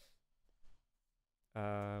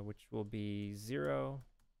 which will be 0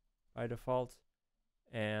 by default,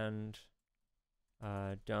 and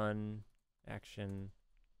done action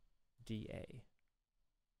DA.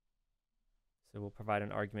 So we'll provide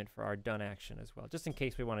an argument for our done action as well, just in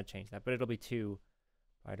case we want to change that, but it'll be 2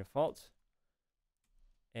 by default.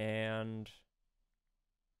 and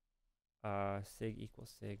sig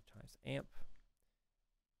equals sig times amp.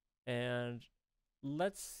 And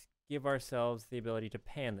let's give ourselves the ability to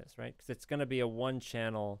pan this, right? Because it's going to be a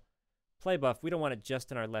one-channel play buff. We don't want it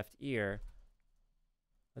just in our left ear.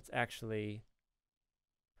 Let's actually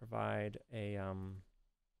provide a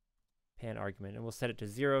pan argument, and we'll set it to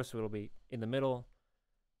 0, so it'll be in the middle.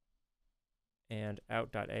 And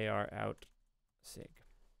out.ar out sig.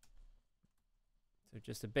 So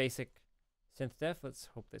just a basic synth def. Let's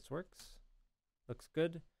hope this works. Looks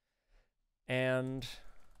good. And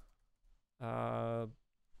let's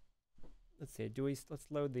see. Let's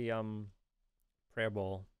load the prayer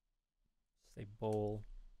bowl. Say bowl.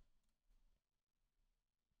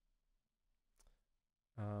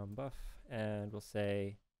 Buff, and we'll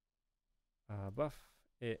say buff.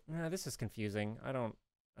 This is confusing. I don't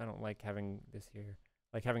like having this here.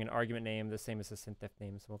 Like having an argument name the same as the synth def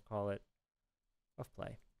name, so we'll call it buff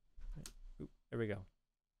play. Right. Oop, there we go.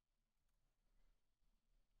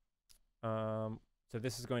 So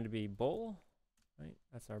this is going to be bowl, right?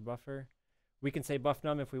 That's our buffer. We can say buff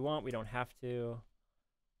num if we want. We don't have to.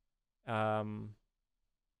 And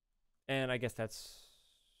I guess that's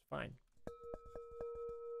fine.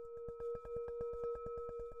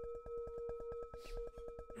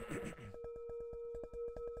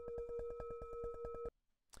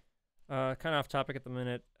 Kind of off topic at the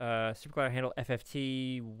minute. SuperCollider handle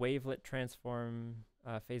FFT, wavelet transform,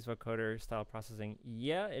 phase vocoder style processing.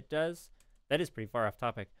 Yeah, it does. That is pretty far off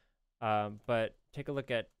topic. But take a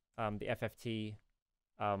look at the FFT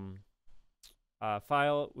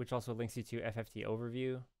file, which also links you to FFT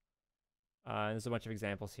overview. There's a bunch of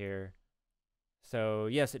examples here. So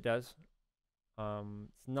yes, it does.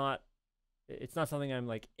 It's not something I'm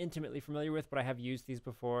like intimately familiar with, but I have used these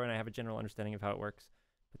before and I have a general understanding of how it works.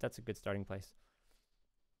 But that's a good starting place.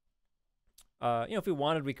 If we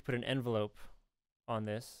wanted, we could put an envelope on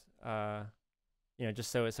this.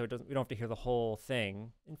 Just so it doesn't, we don't have to hear the whole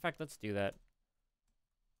thing. In fact, let's do that.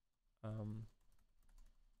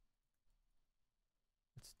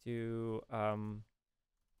 Let's do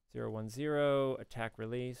 0, 1, 0, attack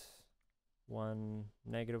release, 1,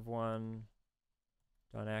 -1,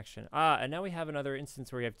 done action. And now we have another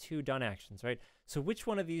instance where we have 2 done actions, right? So which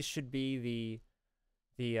one of these should be the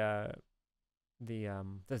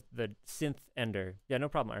synth ender? Yeah, no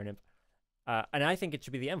problem, Iron Imp. And I think it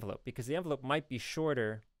should be the envelope, because the envelope might be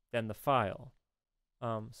shorter than the file.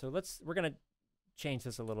 So we're gonna change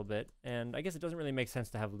this a little bit, and I guess it doesn't really make sense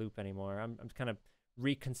to have loop anymore. I'm kind of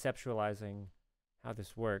reconceptualizing how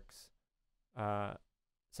this works.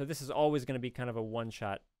 So this is always going to be kind of a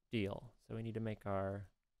one-shot deal. So we need to make our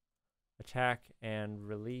attack and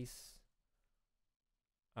release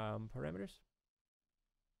parameters,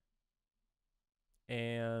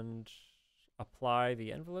 and apply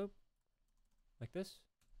the envelope like this.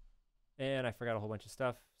 And I forgot a whole bunch of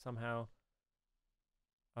stuff somehow.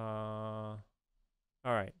 All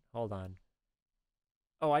right, hold on.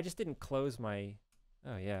 Oh, I just didn't close my...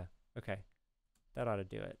 Oh, yeah. Okay. That ought to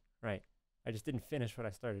do it. Right. I just didn't finish what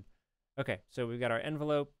I started. Okay, so we've got our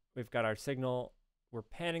envelope. We've got our signal. We're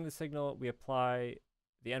panning the signal. We apply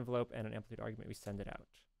the envelope and an amplitude argument. We send it out.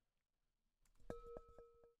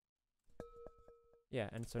 Yeah,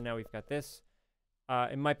 and so now we've got this.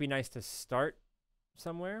 It might be nice to start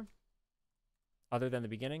somewhere other than the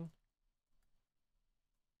beginning.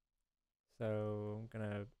 So I'm going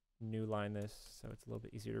to new line this so it's a little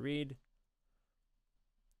bit easier to read.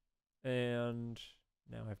 And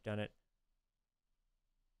now I've done it.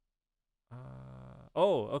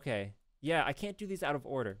 Oh, okay. Yeah, I can't do these out of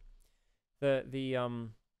order. These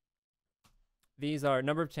are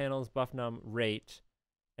number of channels, buff num, rate.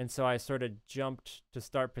 And so I sort of jumped to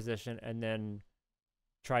start position and then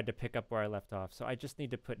tried to pick up where I left off. So I just need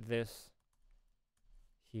to put this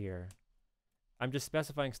here. I'm just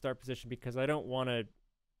specifying start position because I don't want to,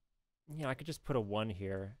 I could just put a 1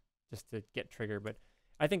 here just to get triggered, but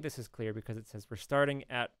I think this is clear because it says we're starting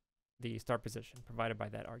at the start position provided by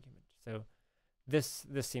that argument. So this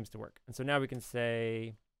seems to work. And so now we can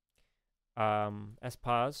say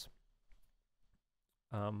spos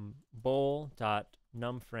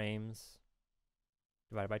bowl.numFrames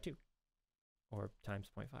divided by 2 or times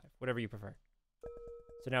 0.5, whatever you prefer.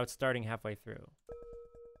 So now it's starting halfway through.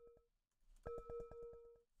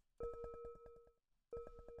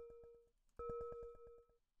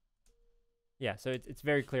 Yeah, so it's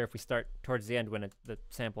very clear if we start towards the end when the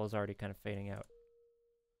sample is already kind of fading out.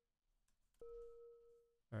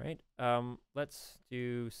 All right, let's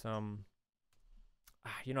do some,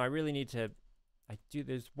 I really need to,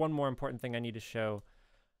 there's one more important thing I need to show.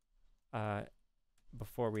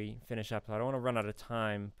 before we finish up. So I don't want to run out of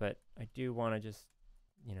time, but I do want to just,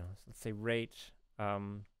 you know, let's say rate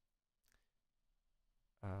our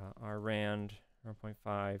rand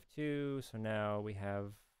 0.52. So now we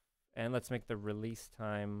have, and let's make the release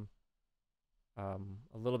time a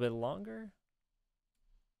little bit longer.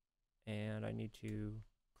 And I need to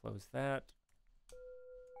close that.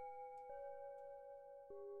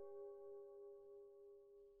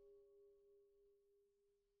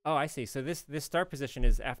 Oh, I see. So this start position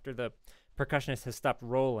is after the percussionist has stopped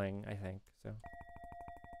rolling, I think. So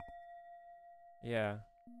yeah.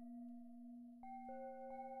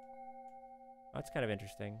 Oh, that's kind of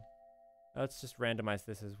interesting. Let's just randomize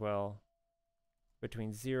this as well.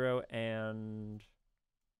 Between 0 and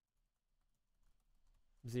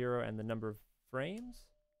the number of frames?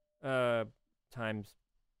 Times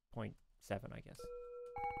 0.7, I guess.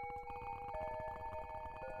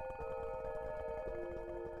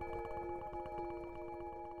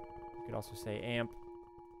 You could also say amp,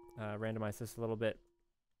 randomize this a little bit.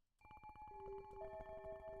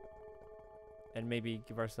 And maybe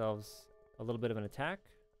give ourselves a little bit of an attack.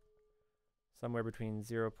 Somewhere between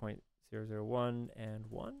 0.001 and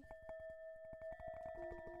 1.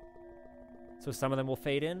 So some of them will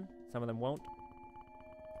fade in, some of them won't.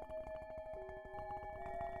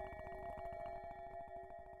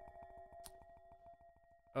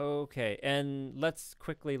 Okay, and let's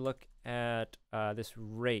quickly look at this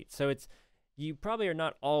rate. So you probably are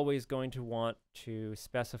not always going to want to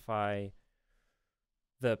specify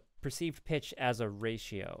the perceived pitch as a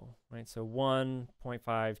ratio, right? So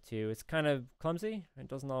 1.52, it's kind of clumsy. It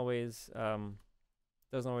doesn't always, you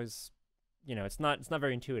know, it's not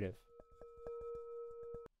very intuitive.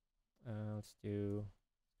 Let's go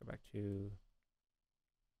back to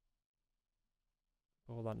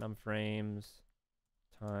bool.num frames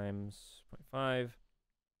times 0.5.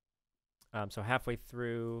 So halfway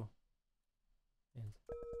through. All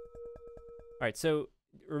right, so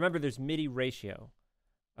remember there's MIDI ratio.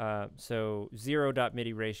 So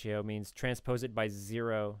 0.MIDI ratio means transpose it by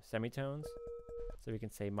 0 semitones. So we can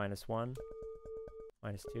say -1,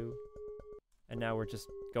 -2. And now we're just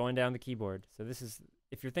going down the keyboard. So this is,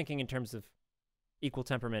 if you're thinking in terms of equal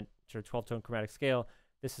temperament, sort of 12-tone chromatic scale,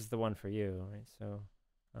 this is the one for you, right? So,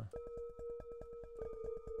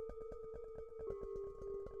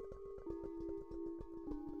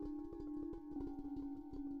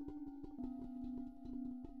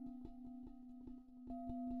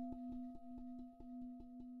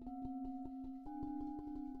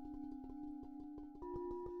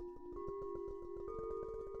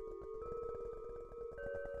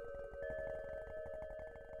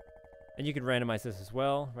 and you could randomize this as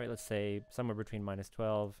well, right? Let's say somewhere between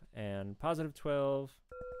 -12 and +12.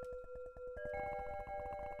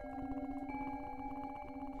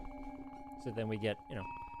 So then we get, you know,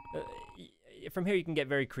 from here you can get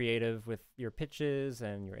very creative with your pitches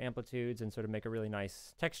and your amplitudes and sort of make a really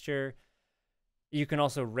nice texture. You can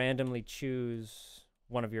also randomly choose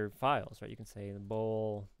one of your files, right? You can say the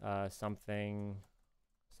bowl, something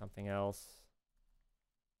else.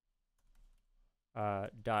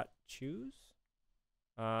 .choose.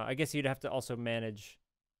 I guess you'd have to also manage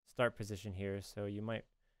start position here, so you might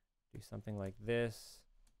do something like this.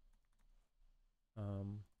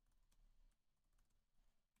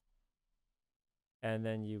 And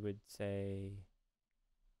then you would say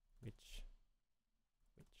which,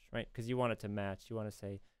 right? Because you want it to match. You want to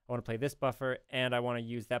say, I want to play this buffer, and I want to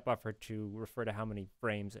use that buffer to refer to how many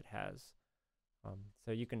frames it has.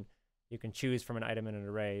 So you can choose from an item in an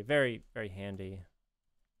array. Very, very handy.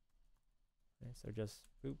 Okay, so just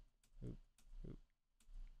boop, boop, boop.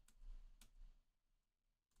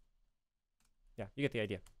 Yeah, you get the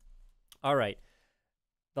idea. All right.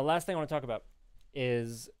 The last thing I want to talk about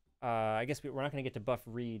is, I guess we're not going to get to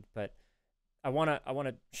Buffer.read, but I want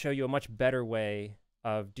to show you a much better way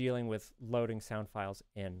of dealing with loading sound files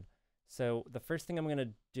in. So the first thing I'm going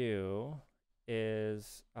to do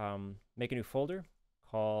is make a new folder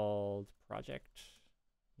called project,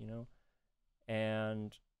 you know,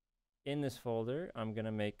 and in this folder, I'm going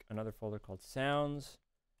to make another folder called sounds.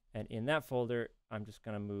 And in that folder, I'm just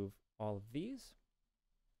going to move all of these.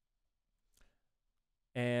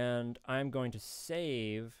 And I'm going to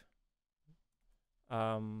save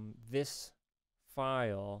this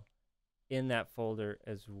file in that folder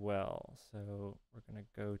as well. So we're going to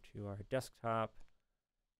go to our desktop,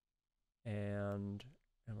 and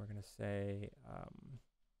we're going to say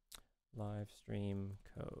live stream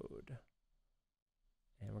code.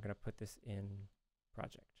 And we're going to put this in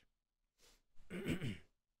project. Right.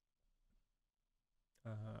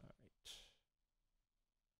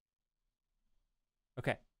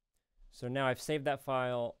 Okay. So now I've saved that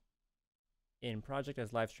file in project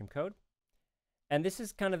as livestream code. And this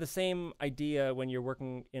is kind of the same idea when you're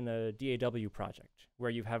working in a DAW project,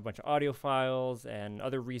 where you have a bunch of audio files and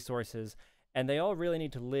other resources, and they all really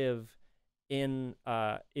need to live in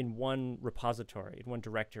one repository, in one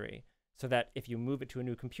directory, so that if you move it to a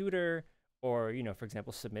new computer, or, you know, for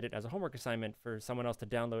example, submit it as a homework assignment for someone else to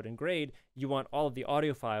download and grade, you want all of the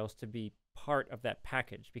audio files to be part of that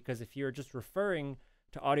package. Because if you're just referring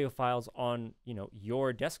to audio files on, you know,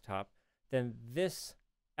 your desktop, then this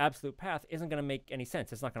absolute path isn't going to make any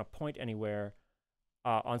sense. It's not going to point anywhere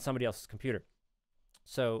on somebody else's computer.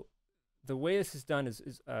 So the way this is done is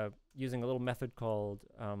using a little method called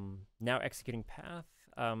NowExecutingPath.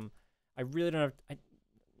 I really don't have,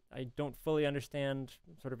 I don't fully understand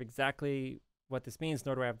sort of exactly what this means,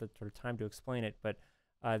 nor do I have the sort of time to explain it, but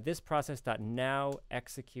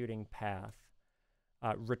thisProcess.nowExecutingPath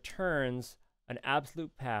returns an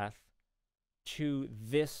absolute path to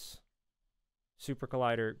this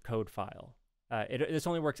SuperCollider code file. This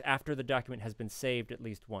only works after the document has been saved at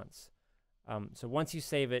least once. So once you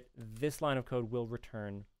save it, this line of code will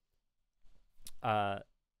return the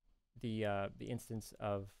instance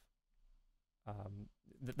of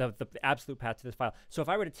the absolute path to this file. So if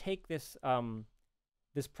I were to take this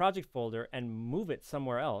this project folder and move it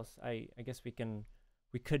somewhere else, I guess we could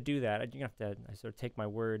do that. You have to sort of take my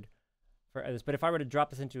word for this. But if I were to drop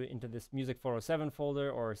this into this Music 407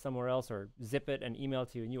 folder or somewhere else, or zip it and email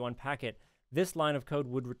it to you, and you unpack it, this line of code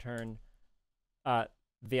would return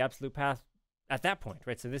the absolute path at that point,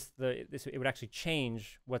 right? So it would actually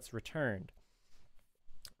change what's returned.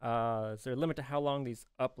 Is there a limit to how long these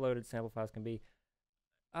uploaded sample files can be?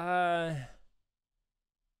 I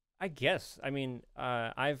guess. I mean,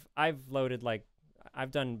 I've loaded, like,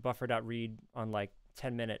 I've done Buffer.read on like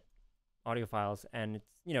 10-minute audio files, and it's,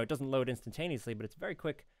 you know, it doesn't load instantaneously, but it's very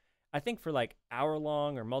quick. I think for like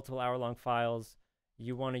hour-long or multiple hour-long files,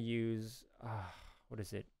 you want to use what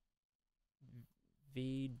is it?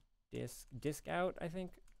 Disk out, I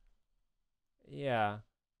think. Yeah,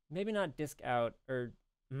 maybe not disk out, or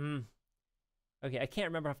okay, I can't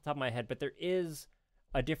remember off the top of my head, but there is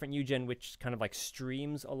a different UGen which kind of like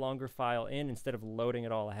streams a longer file in instead of loading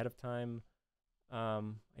it all ahead of time. I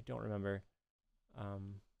don't remember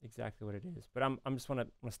exactly what it is, but I'm just want to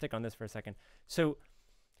stick on this for a second. So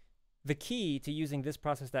the key to using this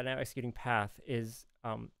process.nowExecutingPath is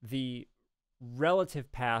the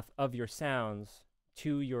relative path of your sounds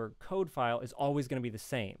to your code file is always going to be the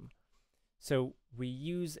same. So we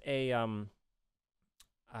use a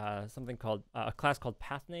something called a class called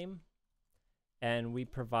PathName, and we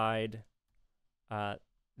provide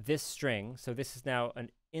this string. So this is now an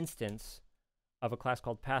instance of a class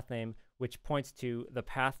called PathName, which points to the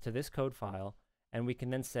path to this code file, and we can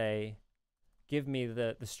then say, give me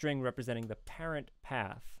the string representing the parent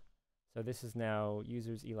path. So this is now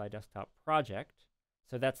users Eli desktop project.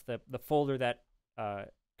 So that's the folder that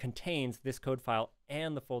contains this code file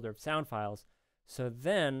and the folder of sound files. So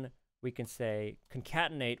then we can say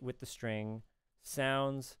concatenate with the string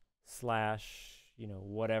sounds / you know,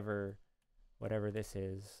 whatever this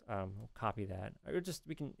is. We'll copy that. Or just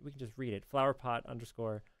we can just read it. flowerpot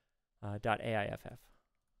 _ .aiff.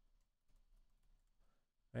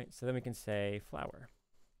 Right. So then we can say flower.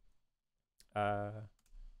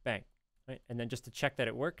 Bang. Right. And then just to check that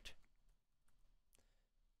it worked,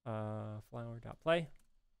 flower.play.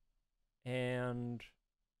 And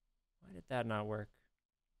why did that not work?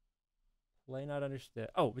 Play not understood.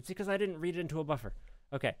 Oh, it's because I didn't read it into a buffer.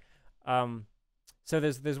 Okay. So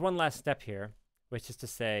there's one last step here, which is to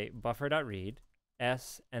say buffer.read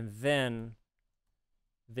s and then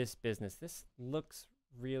this business. This looks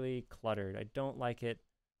really cluttered. I don't like it.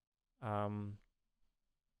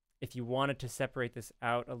 If you wanted to separate this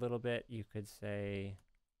out a little bit, you could say,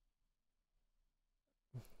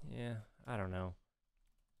 yeah, I don't know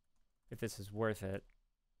if this is worth it.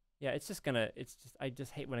 Yeah, I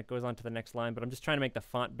just hate when it goes on to the next line, but I'm just trying to make the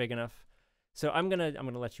font big enough. So I'm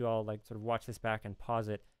gonna let you all like sort of watch this back and pause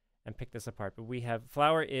it and pick this apart. But we have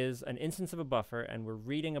flower is an instance of a buffer, and we're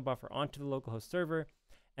reading a buffer onto the localhost server,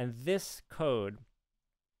 and this code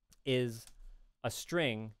is a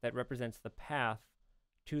string that represents the path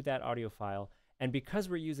to that audio file. And because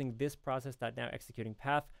we're using this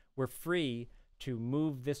process.nowExecutingPath, we're free to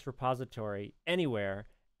move this repository anywhere,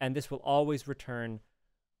 and this will always return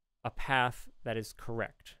a path that is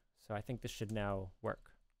correct. So I think this should now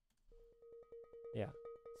work. Yeah,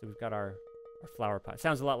 so we've got our flower pot.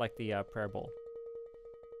 Sounds a lot like the prayer bowl.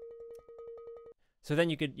 So then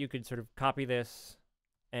you could sort of copy this,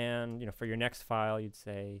 and for your next file you'd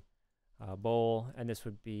say bowl, and this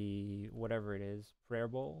would be whatever it is, prayer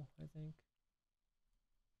bowl, I think.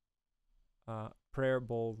 Prayer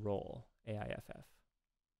bowl roll, AIFF.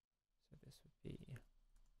 So this would be,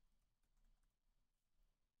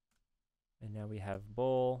 and now we have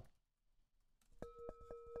bowl.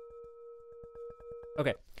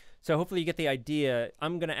 Okay, so hopefully you get the idea.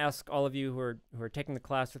 I'm going to ask all of you who are taking the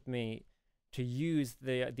class with me to use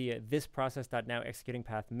the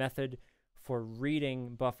thisProcess.nowExecutingPath method for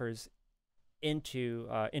reading buffers into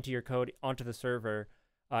your code onto the server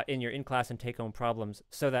in your in-class and take-home problems,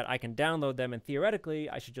 so that I can download them, and theoretically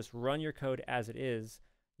I should just run your code as it is.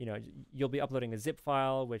 You know, you'll be uploading a zip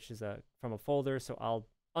file, which is from a folder, so I'll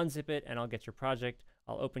unzip it and I'll get your project.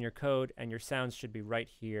 I'll open your code, and your sounds should be right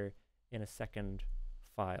here in a second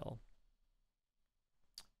file.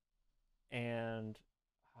 And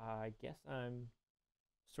I guess I'm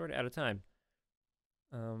sort of out of time.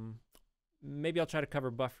 Maybe I'll try to cover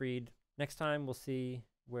Buffer.read next time. We'll see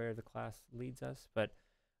where the class leads us. But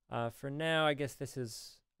for now, I guess this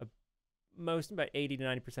is about 80 to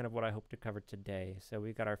 90% of what I hope to cover today. So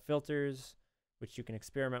we've got our filters, which you can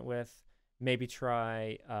experiment with. Maybe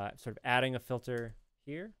try sort of adding a filter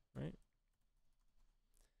here, right?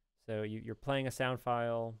 So you're playing a sound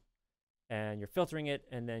file, and you're filtering it,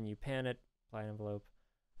 and then you pan it, apply an envelope.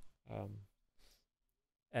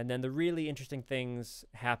 And then the really interesting things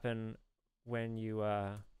happen when you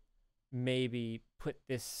maybe put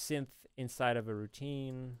this synth inside of a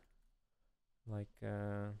routine. Like,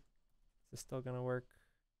 is this still gonna work?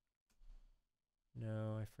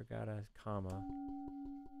 No, I forgot a comma.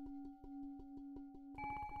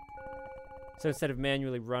 So instead of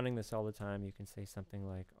manually running this all the time, you can say something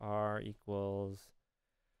like R equals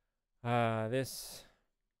this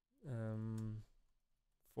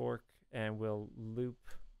fork, and we'll loop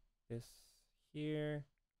this here.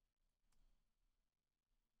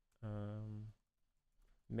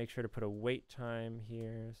 Make sure to put a wait time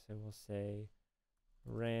here. So we'll say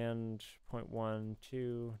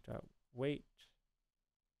rand.12.wait.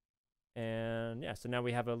 And yeah, so now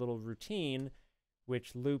we have a little routine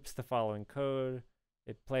which loops the following code.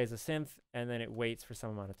 It plays a synth, and then it waits for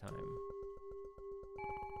some amount of time.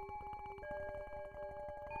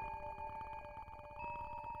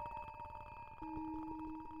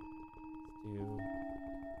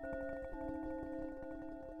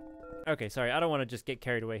 Okay, sorry, I don't want to just get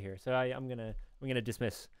carried away here, so I'm gonna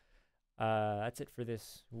dismiss. That's it for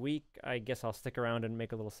this week. I guess I'll stick around and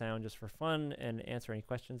make a little sound just for fun and answer any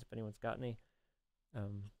questions if anyone's got any.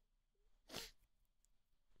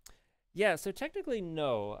 Yeah, so technically,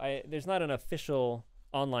 no. There's not an official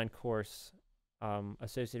online course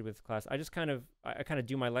associated with the class. I just kind of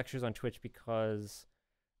do my lectures on Twitch because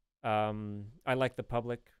I like the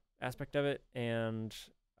public aspect of it, and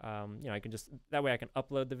you know, I can just that way I can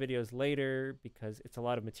upload the videos later because it's a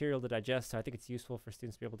lot of material to digest. So I think it's useful for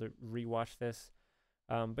students to be able to rewatch this.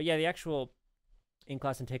 But yeah, the actual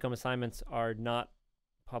in-class and take-home assignments are not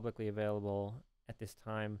publicly available at this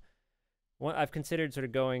time. I've considered sort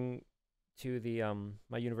of going to the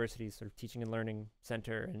my university's sort of teaching and learning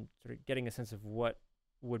center and sort of getting a sense of what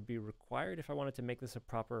would be required if I wanted to make this a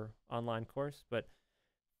proper online course. But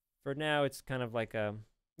for now, it's kind of like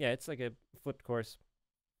it's like a flipped course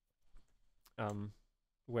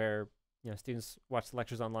where, you know, students watch the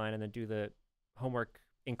lectures online and then do the homework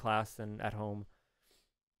in class and at home.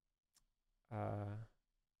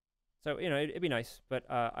 So, you know, it'd be nice, but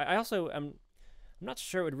I also I'm not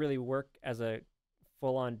sure it would really work as a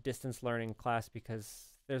full-on distance learning class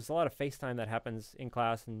because there's a lot of FaceTime that happens in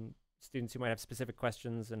class and students who might have specific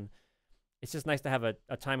questions, and it's just nice to have a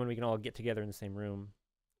time when we can all get together in the same room.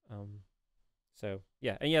 So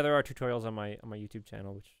yeah, and yeah, there are tutorials on my YouTube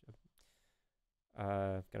channel, which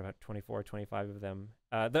I've got about 24, 25 of them.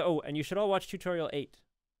 And you should all watch tutorial 8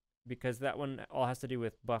 because that one all has to do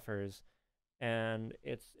with buffers, and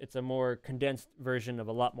it's a more condensed version of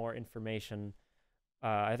a lot more information.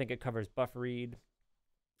 I think it covers Buffer.read,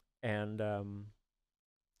 and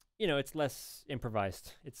you know, it's less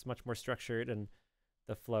improvised. It's much more structured, and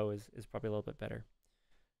the flow is probably a little bit better.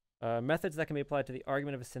 Methods that can be applied to the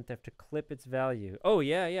argument of a synth to clip its value. Oh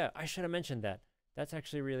yeah, I should have mentioned that. That's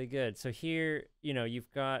actually really good. So here, you know,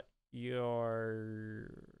 you've got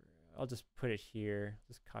your, I'll just put it here,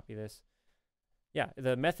 just copy this. Yeah,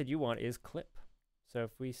 the method you want is clip. So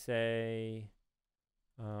if we say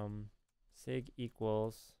sig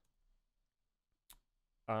equals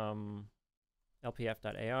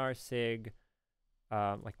lpf.ar sig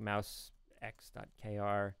like mouse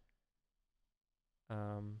x.kr.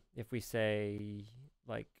 If we say,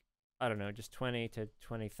 like, I don't know, just 20 to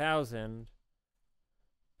 20,000,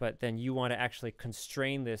 but then you want to actually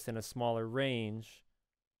constrain this in a smaller range,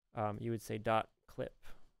 you would say dot clip,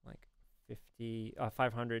 like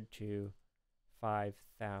 500 to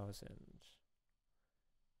 5,000.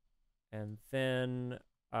 And then,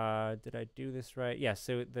 did I do this right? Yeah,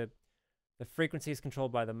 so the frequency is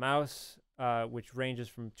controlled by the mouse, which ranges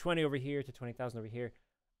from 20 over here to 20,000 over here,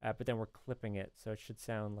 but then we're clipping it, so it should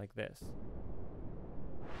sound like this.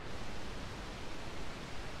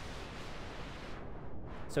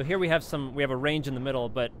 So here we have a range in the middle,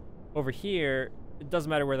 but over here, it doesn't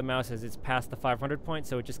matter where the mouse is, it's past the 500 point,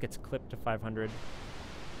 so it just gets clipped to 500.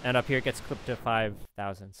 And up here it gets clipped to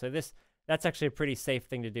 5,000. So that's actually a pretty safe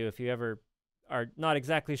thing to do. If you ever are not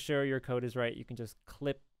exactly sure your code is right, you can just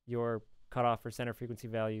clip your cutoff or center frequency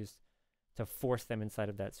values to force them inside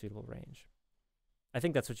of that suitable range. I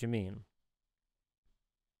think that's what you mean.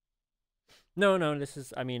 No, this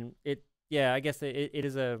is, I mean, yeah, I guess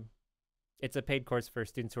it's a paid course for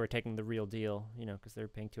students who are taking the real deal, you know, because they're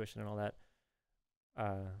paying tuition and all that.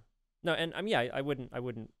 No, and yeah, I wouldn't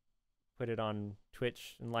put it on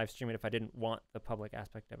Twitch and live stream it if I didn't want the public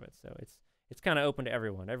aspect of it. So it's kind of open to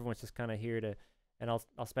everyone. Everyone's just kind of here to, and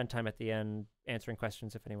I'll spend time at the end answering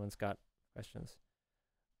questions if anyone's got questions.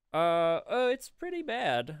 It's pretty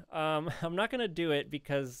bad. I'm not gonna do it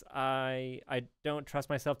because I don't trust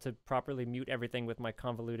myself to properly mute everything with my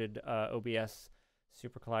convoluted OBS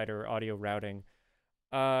SuperCollider audio routing.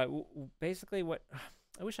 Basically, what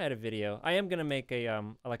I wish I had a video. I am gonna make a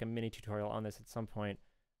like a mini tutorial on this at some point,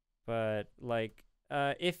 but like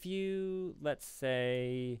if you, let's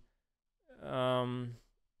say,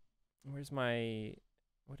 where's my,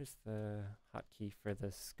 what is the hotkey for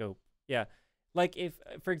the scope? Yeah. Like if,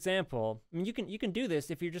 for example, I mean, you can do this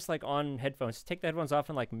if you're just like on headphones. Just take the headphones off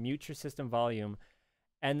and like mute your system volume,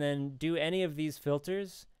 and then do any of these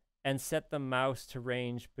filters and set the mouse to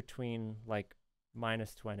range between like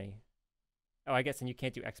 -20. Oh, I guess, and you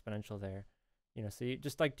can't do exponential there, you know. So you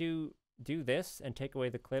just like do this and take away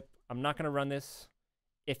the clip. I'm not gonna run this.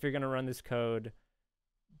 If you're gonna run this code,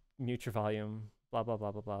 mute your volume. Blah blah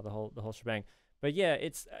blah blah blah. The whole shebang. But yeah,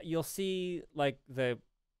 it's, you'll see like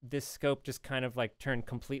this scope just kind of like turn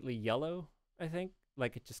completely yellow, I think.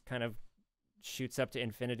 Like it just kind of shoots up to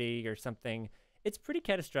infinity or something. It's pretty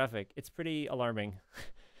catastrophic. It's pretty alarming.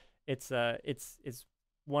 It's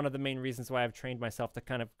one of the main reasons why I've trained myself to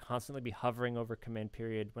kind of constantly be hovering over command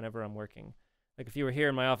period whenever I'm working. Like if you were here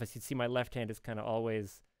in my office, you'd see my left hand is kind of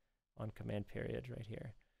always on command period right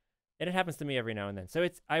here. And it happens to me every now and then. So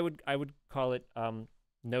it's, I would call it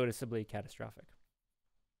noticeably catastrophic.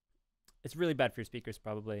 It's really bad for your speakers,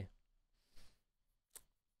 probably.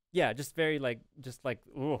 Yeah, just very like, just like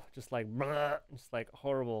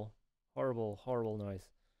horrible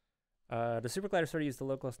noise. The SuperCollider sort of use the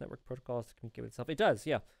localhost network protocols to communicate with itself. It does,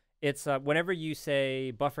 yeah. It's whenever you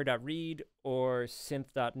say Buffer.read or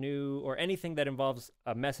synth.new or anything that involves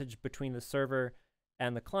a message between the server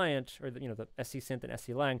and the client, or the, you know, the SC-synth and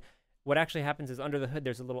SC-lang, what actually happens is under the hood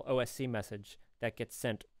there's a little OSC message that gets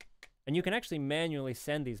sent. And you can actually manually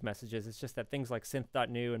send these messages. It's just that things like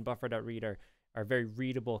synth.new and Buffer.read are very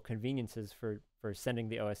readable conveniences for sending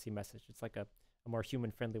the OSC message. It's like a more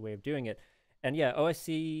human-friendly way of doing it. And yeah,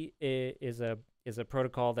 OSC is a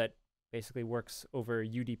protocol that basically works over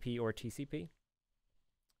UDP or TCP.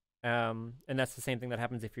 And that's the same thing that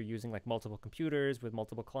happens if you're using like multiple computers with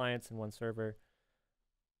multiple clients in one server.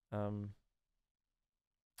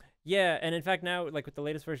 Yeah, and in fact now, like with the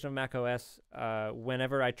latest version of macOS,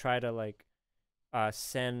 whenever I try to like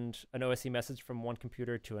send an OSC message from one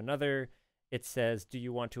computer to another, it says, do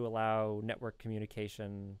you want to allow network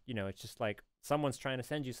communication? You know, it's just like someone's trying to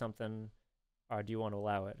send you something. Do you want to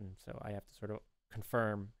allow it? And so I have to sort of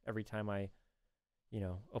confirm every time I, you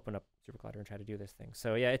know, open up SuperCollider and try to do this thing.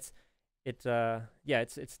 So yeah, it's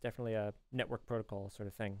definitely a network protocol sort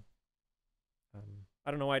of thing.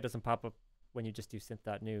 I don't know why it doesn't pop up when you just do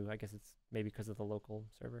synth.new. I guess it's maybe because of the local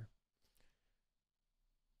server.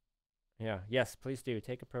 Yeah, yes, please do.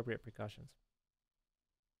 Take appropriate precautions.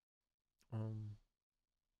 I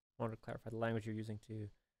wanted to clarify the language you're using too.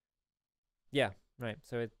 Yeah, right.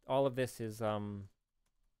 So all of this is so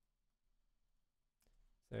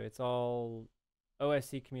it's all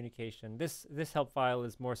OSC communication. This help file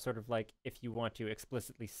is more sort of like if you want to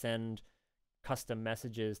explicitly send custom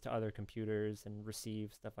messages to other computers and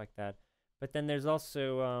receive stuff like that. But then there's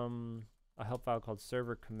also a help file called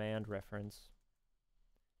server command reference,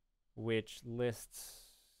 which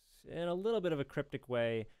lists in a little bit of a cryptic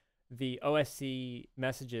way the OSC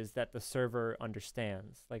messages that the server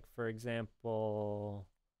understands. Like for example,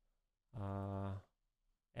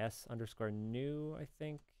 s_new, I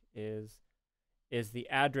think, is is the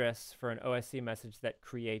address for an OSC message that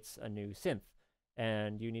creates a new synth.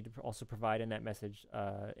 And you need to also provide in that message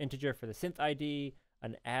integer for the synth ID,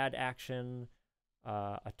 an add action,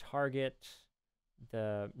 a target,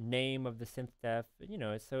 the name of the synth def. You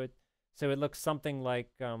know, so it looks something like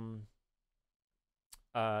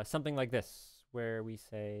this, where we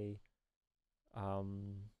say, I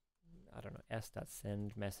don't know,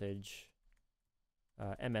 s.send message,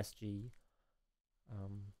 MSG,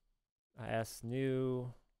 s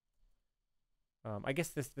new. I guess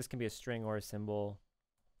this can be a string or a symbol.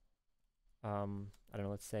 I don't know,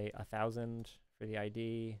 let's say 1000 for the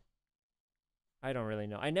ID. I don't really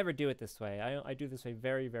know. I never do it this way. I do this way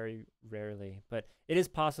very, very rarely. But it is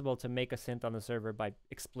possible to make a synth on the server by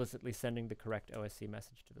explicitly sending the correct OSC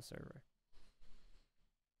message to the server.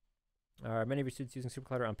 Are many of your students using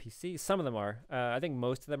SuperCollider on PC? Some of them are. I think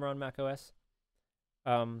most of them are on Mac OS.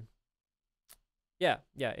 Yeah,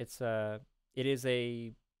 it is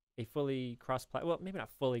a fully cross-platform. Well, maybe not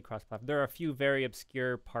fully cross-platform. There are a few very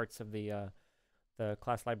obscure parts of the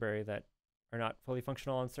class library that are not fully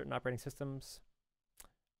functional on certain operating systems.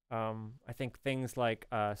 I think things like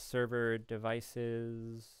server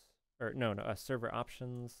devices, or no, server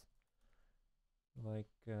options. Like,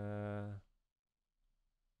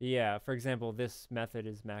 yeah, for example, this method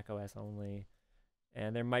is Mac OS only,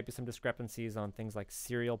 and there might be some discrepancies on things like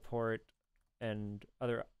serial port and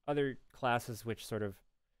other classes which sort of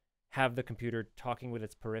have the computer talking with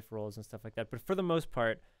its peripherals and stuff like that. But for the most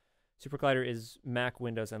part, SuperCollider is Mac,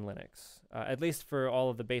 Windows, and Linux, at least for all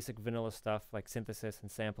of the basic vanilla stuff like synthesis and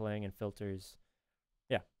sampling and filters.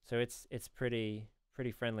 Yeah, so it's pretty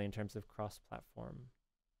friendly in terms of cross-platform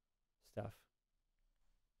stuff.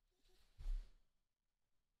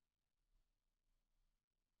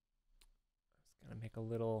 I was gonna make a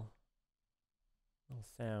little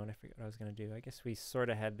sound. I forget what I was gonna do. I guess we sort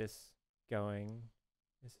of had this going.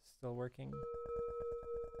 Is it still working?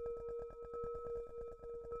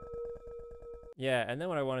 Yeah, and then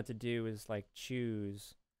what I wanted to do is like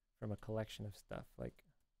choose from a collection of stuff. Like,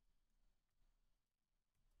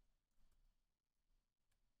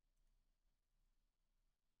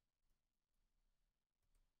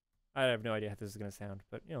 I have no idea how this is going to sound,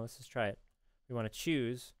 but you know, let's just try it. We want to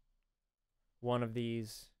choose one of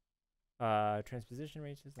these transposition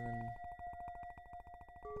ranges, and then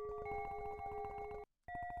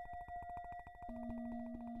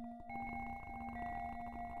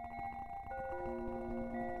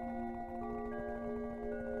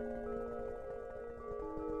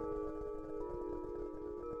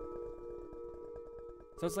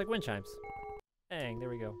so it's like wind chimes. Bang, there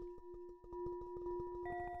we go.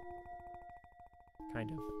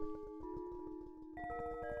 Kind of.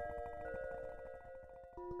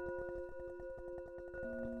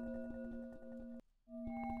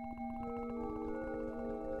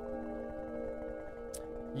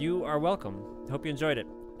 You are welcome. Hope you enjoyed it.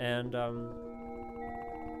 And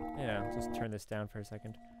yeah, I'll just turn this down for a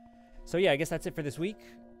second. So yeah, I guess that's it for this week.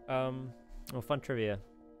 Oh, fun trivia.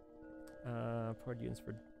 Poured UGens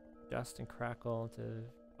for dust and crackle to...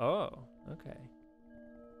 Oh, okay.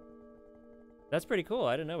 That's pretty cool.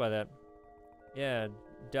 I didn't know about that. Yeah,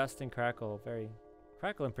 dust and crackle.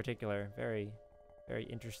 Crackle in particular. Very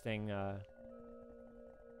interesting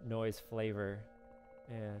noise flavor.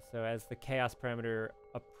 Yeah, so as the chaos parameter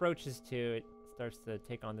approaches to, it starts to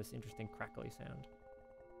take on this interesting crackly sound.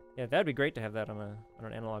 Yeah, that'd be great to have that on an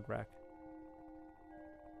analog rack.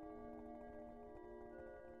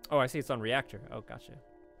 Oh, I see it's on Reactor. Oh, gotcha.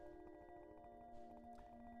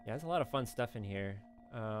 Yeah, there's a lot of fun stuff in here.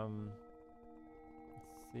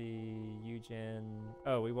 Let's see, UGen.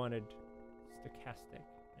 Oh, we wanted stochastic.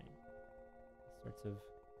 Right? Sorts of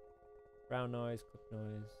brown noise, clip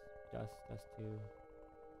noise, dust 2.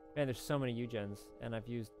 Man, there's so many UGens, and I've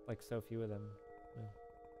used like so few of them. Yeah.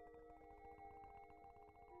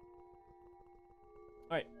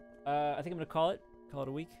 All right, I think I'm gonna call it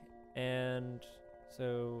a week, and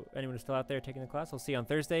so anyone who's still out there taking the class, I'll see you on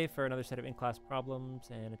Thursday for another set of in-class problems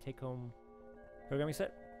and a take-home programming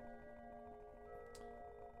set.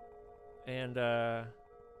 And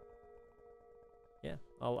yeah,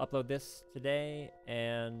 I'll upload this today,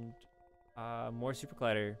 and more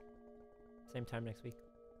SuperCollider same time next week.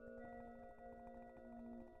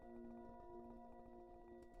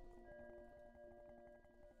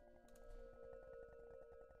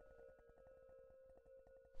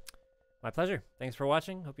 My pleasure. Thanks for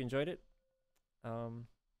watching. Hope you enjoyed it.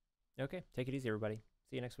 Okay, take it easy, everybody.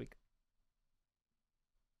 See you next week.